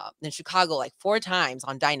in Chicago like 4 times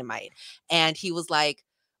on Dynamite, and he was like,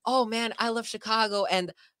 oh man, I love Chicago.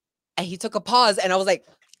 And he took a pause, and I was like,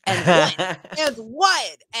 and what? And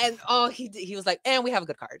what? And oh, he was like, and we have a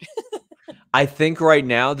good card. I think right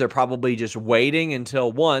now they're probably just waiting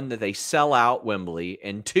until 1, that they sell out Wembley,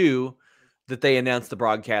 and 2, that they announce the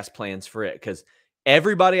broadcast plans for it. Because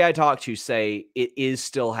everybody I talk to say it is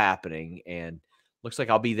still happening, and looks like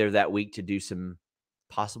I'll be there that week to do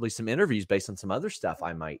possibly some interviews based on some other stuff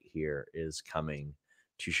I might hear is coming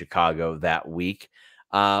to Chicago that week.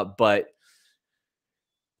 But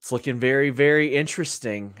it's looking very, very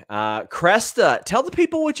interesting. Cresta, tell the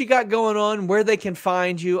people what you got going on, where they can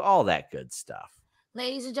find you, all that good stuff.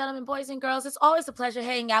 Ladies and gentlemen, boys and girls, it's always a pleasure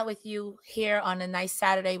hanging out with you here on a nice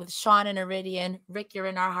Saturday with Sean and Iridian. Rick, you're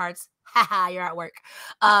in our hearts. Haha, you're at work.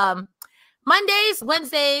 Mondays,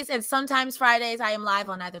 Wednesdays, and sometimes Fridays, I am live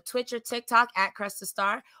on either Twitch or TikTok at Cresta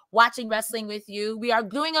Star, watching wrestling with you. We are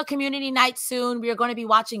doing a community night soon. We are going to be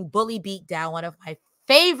watching Bully Beatdown, one of my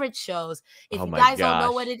favorite shows. If you guys don't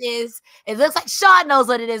know what it is, it looks like Sean knows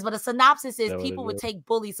what it is, but a synopsis is people would take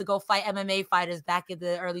bullies to go fight MMA fighters back in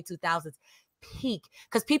the early 2000s. Peak,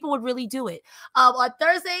 because people would really do it. On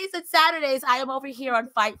Thursdays and Saturdays, I am over here on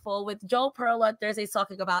Fightful with Joe Pearl on Thursdays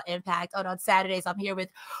talking about Impact. And on Saturdays, I'm here with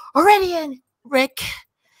Iridian, Rick,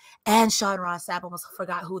 and Sean Ross Sapp. Almost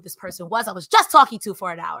forgot who this person was. I was just talking to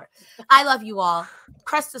for an hour. I love you all.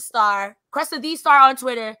 Cresta Star, Cresta the Star on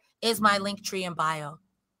Twitter is my link tree in bio.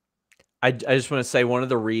 I just want to say one of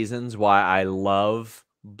the reasons why I love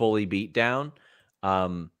Bully Beatdown,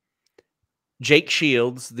 Jake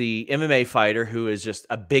Shields, the MMA fighter who is just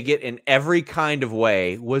a bigot in every kind of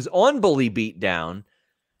way, was on Bully Beatdown,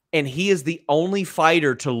 and he is the only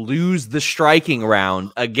fighter to lose the striking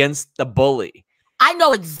round against the bully. I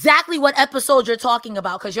know exactly what episode you're talking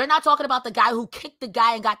about, because you're not talking about the guy who kicked the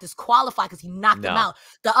guy and got disqualified because he knocked him out.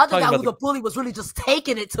 The other guy who the bully was really just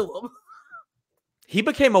taking it to him. He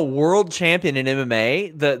became a world champion in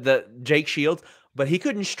MMA, the Jake Shields, but he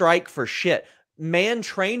couldn't strike for shit. Man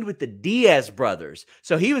trained with the Diaz brothers,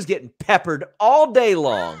 so he was getting peppered all day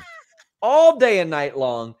long, all day and night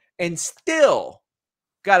long, and still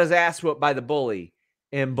got his ass whooped by the bully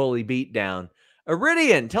in Bully Beatdown.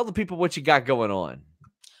 Iridian, tell the people what you got going on.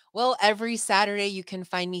 Well, every Saturday you can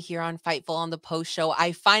find me here on Fightful on the post show.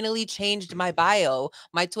 I finally changed my bio.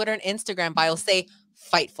 My Twitter and Instagram bio say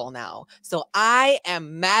Fightful now. So I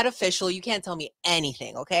am mad official. You can't tell me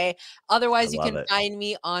anything, okay? Otherwise, you can find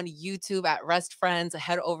me on YouTube at Rest Friends.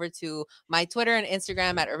 Head over to my Twitter and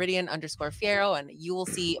Instagram at Iridian_Fierro, and you will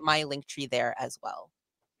see my link tree there as well.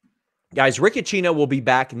 Guys, Riccacino will be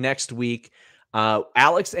back next week.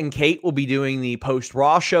 Alex and Kate will be doing the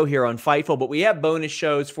post-Raw show here on Fightful, but we have bonus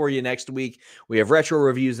shows for you next week. We have retro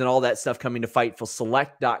reviews and all that stuff coming to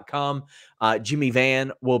FightfulSelect.com. Jimmy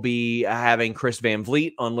Van will be having Chris Van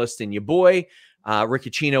Vliet on Listing Your Boy.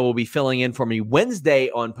 Riccacino will be filling in for me Wednesday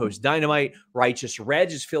on Post Dynamite. Righteous Reg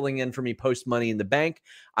is filling in for me post Money in the Bank.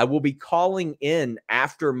 I will be calling in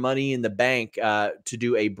after Money in the Bank to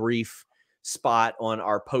do a brief spot on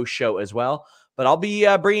our post show as well. But I'll be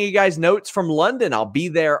bringing you guys notes from London. I'll be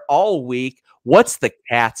there all week. What's the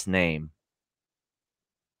cat's name?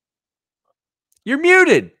 You're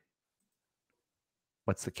muted.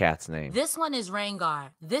 What's the cat's name? This one is Rangar.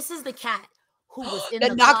 This is the cat who was in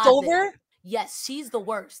that the knocked closet. over? Yes, she's the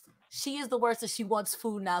worst. She is the worst, and she wants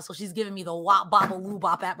food now, so she's giving me the wop bop loo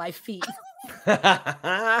bop at my feet.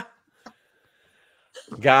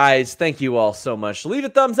 Guys, thank you all so much. Leave a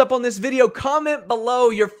thumbs up on this video. Comment below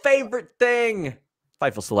your favorite thing.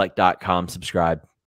 FightfulSelect.com. Subscribe.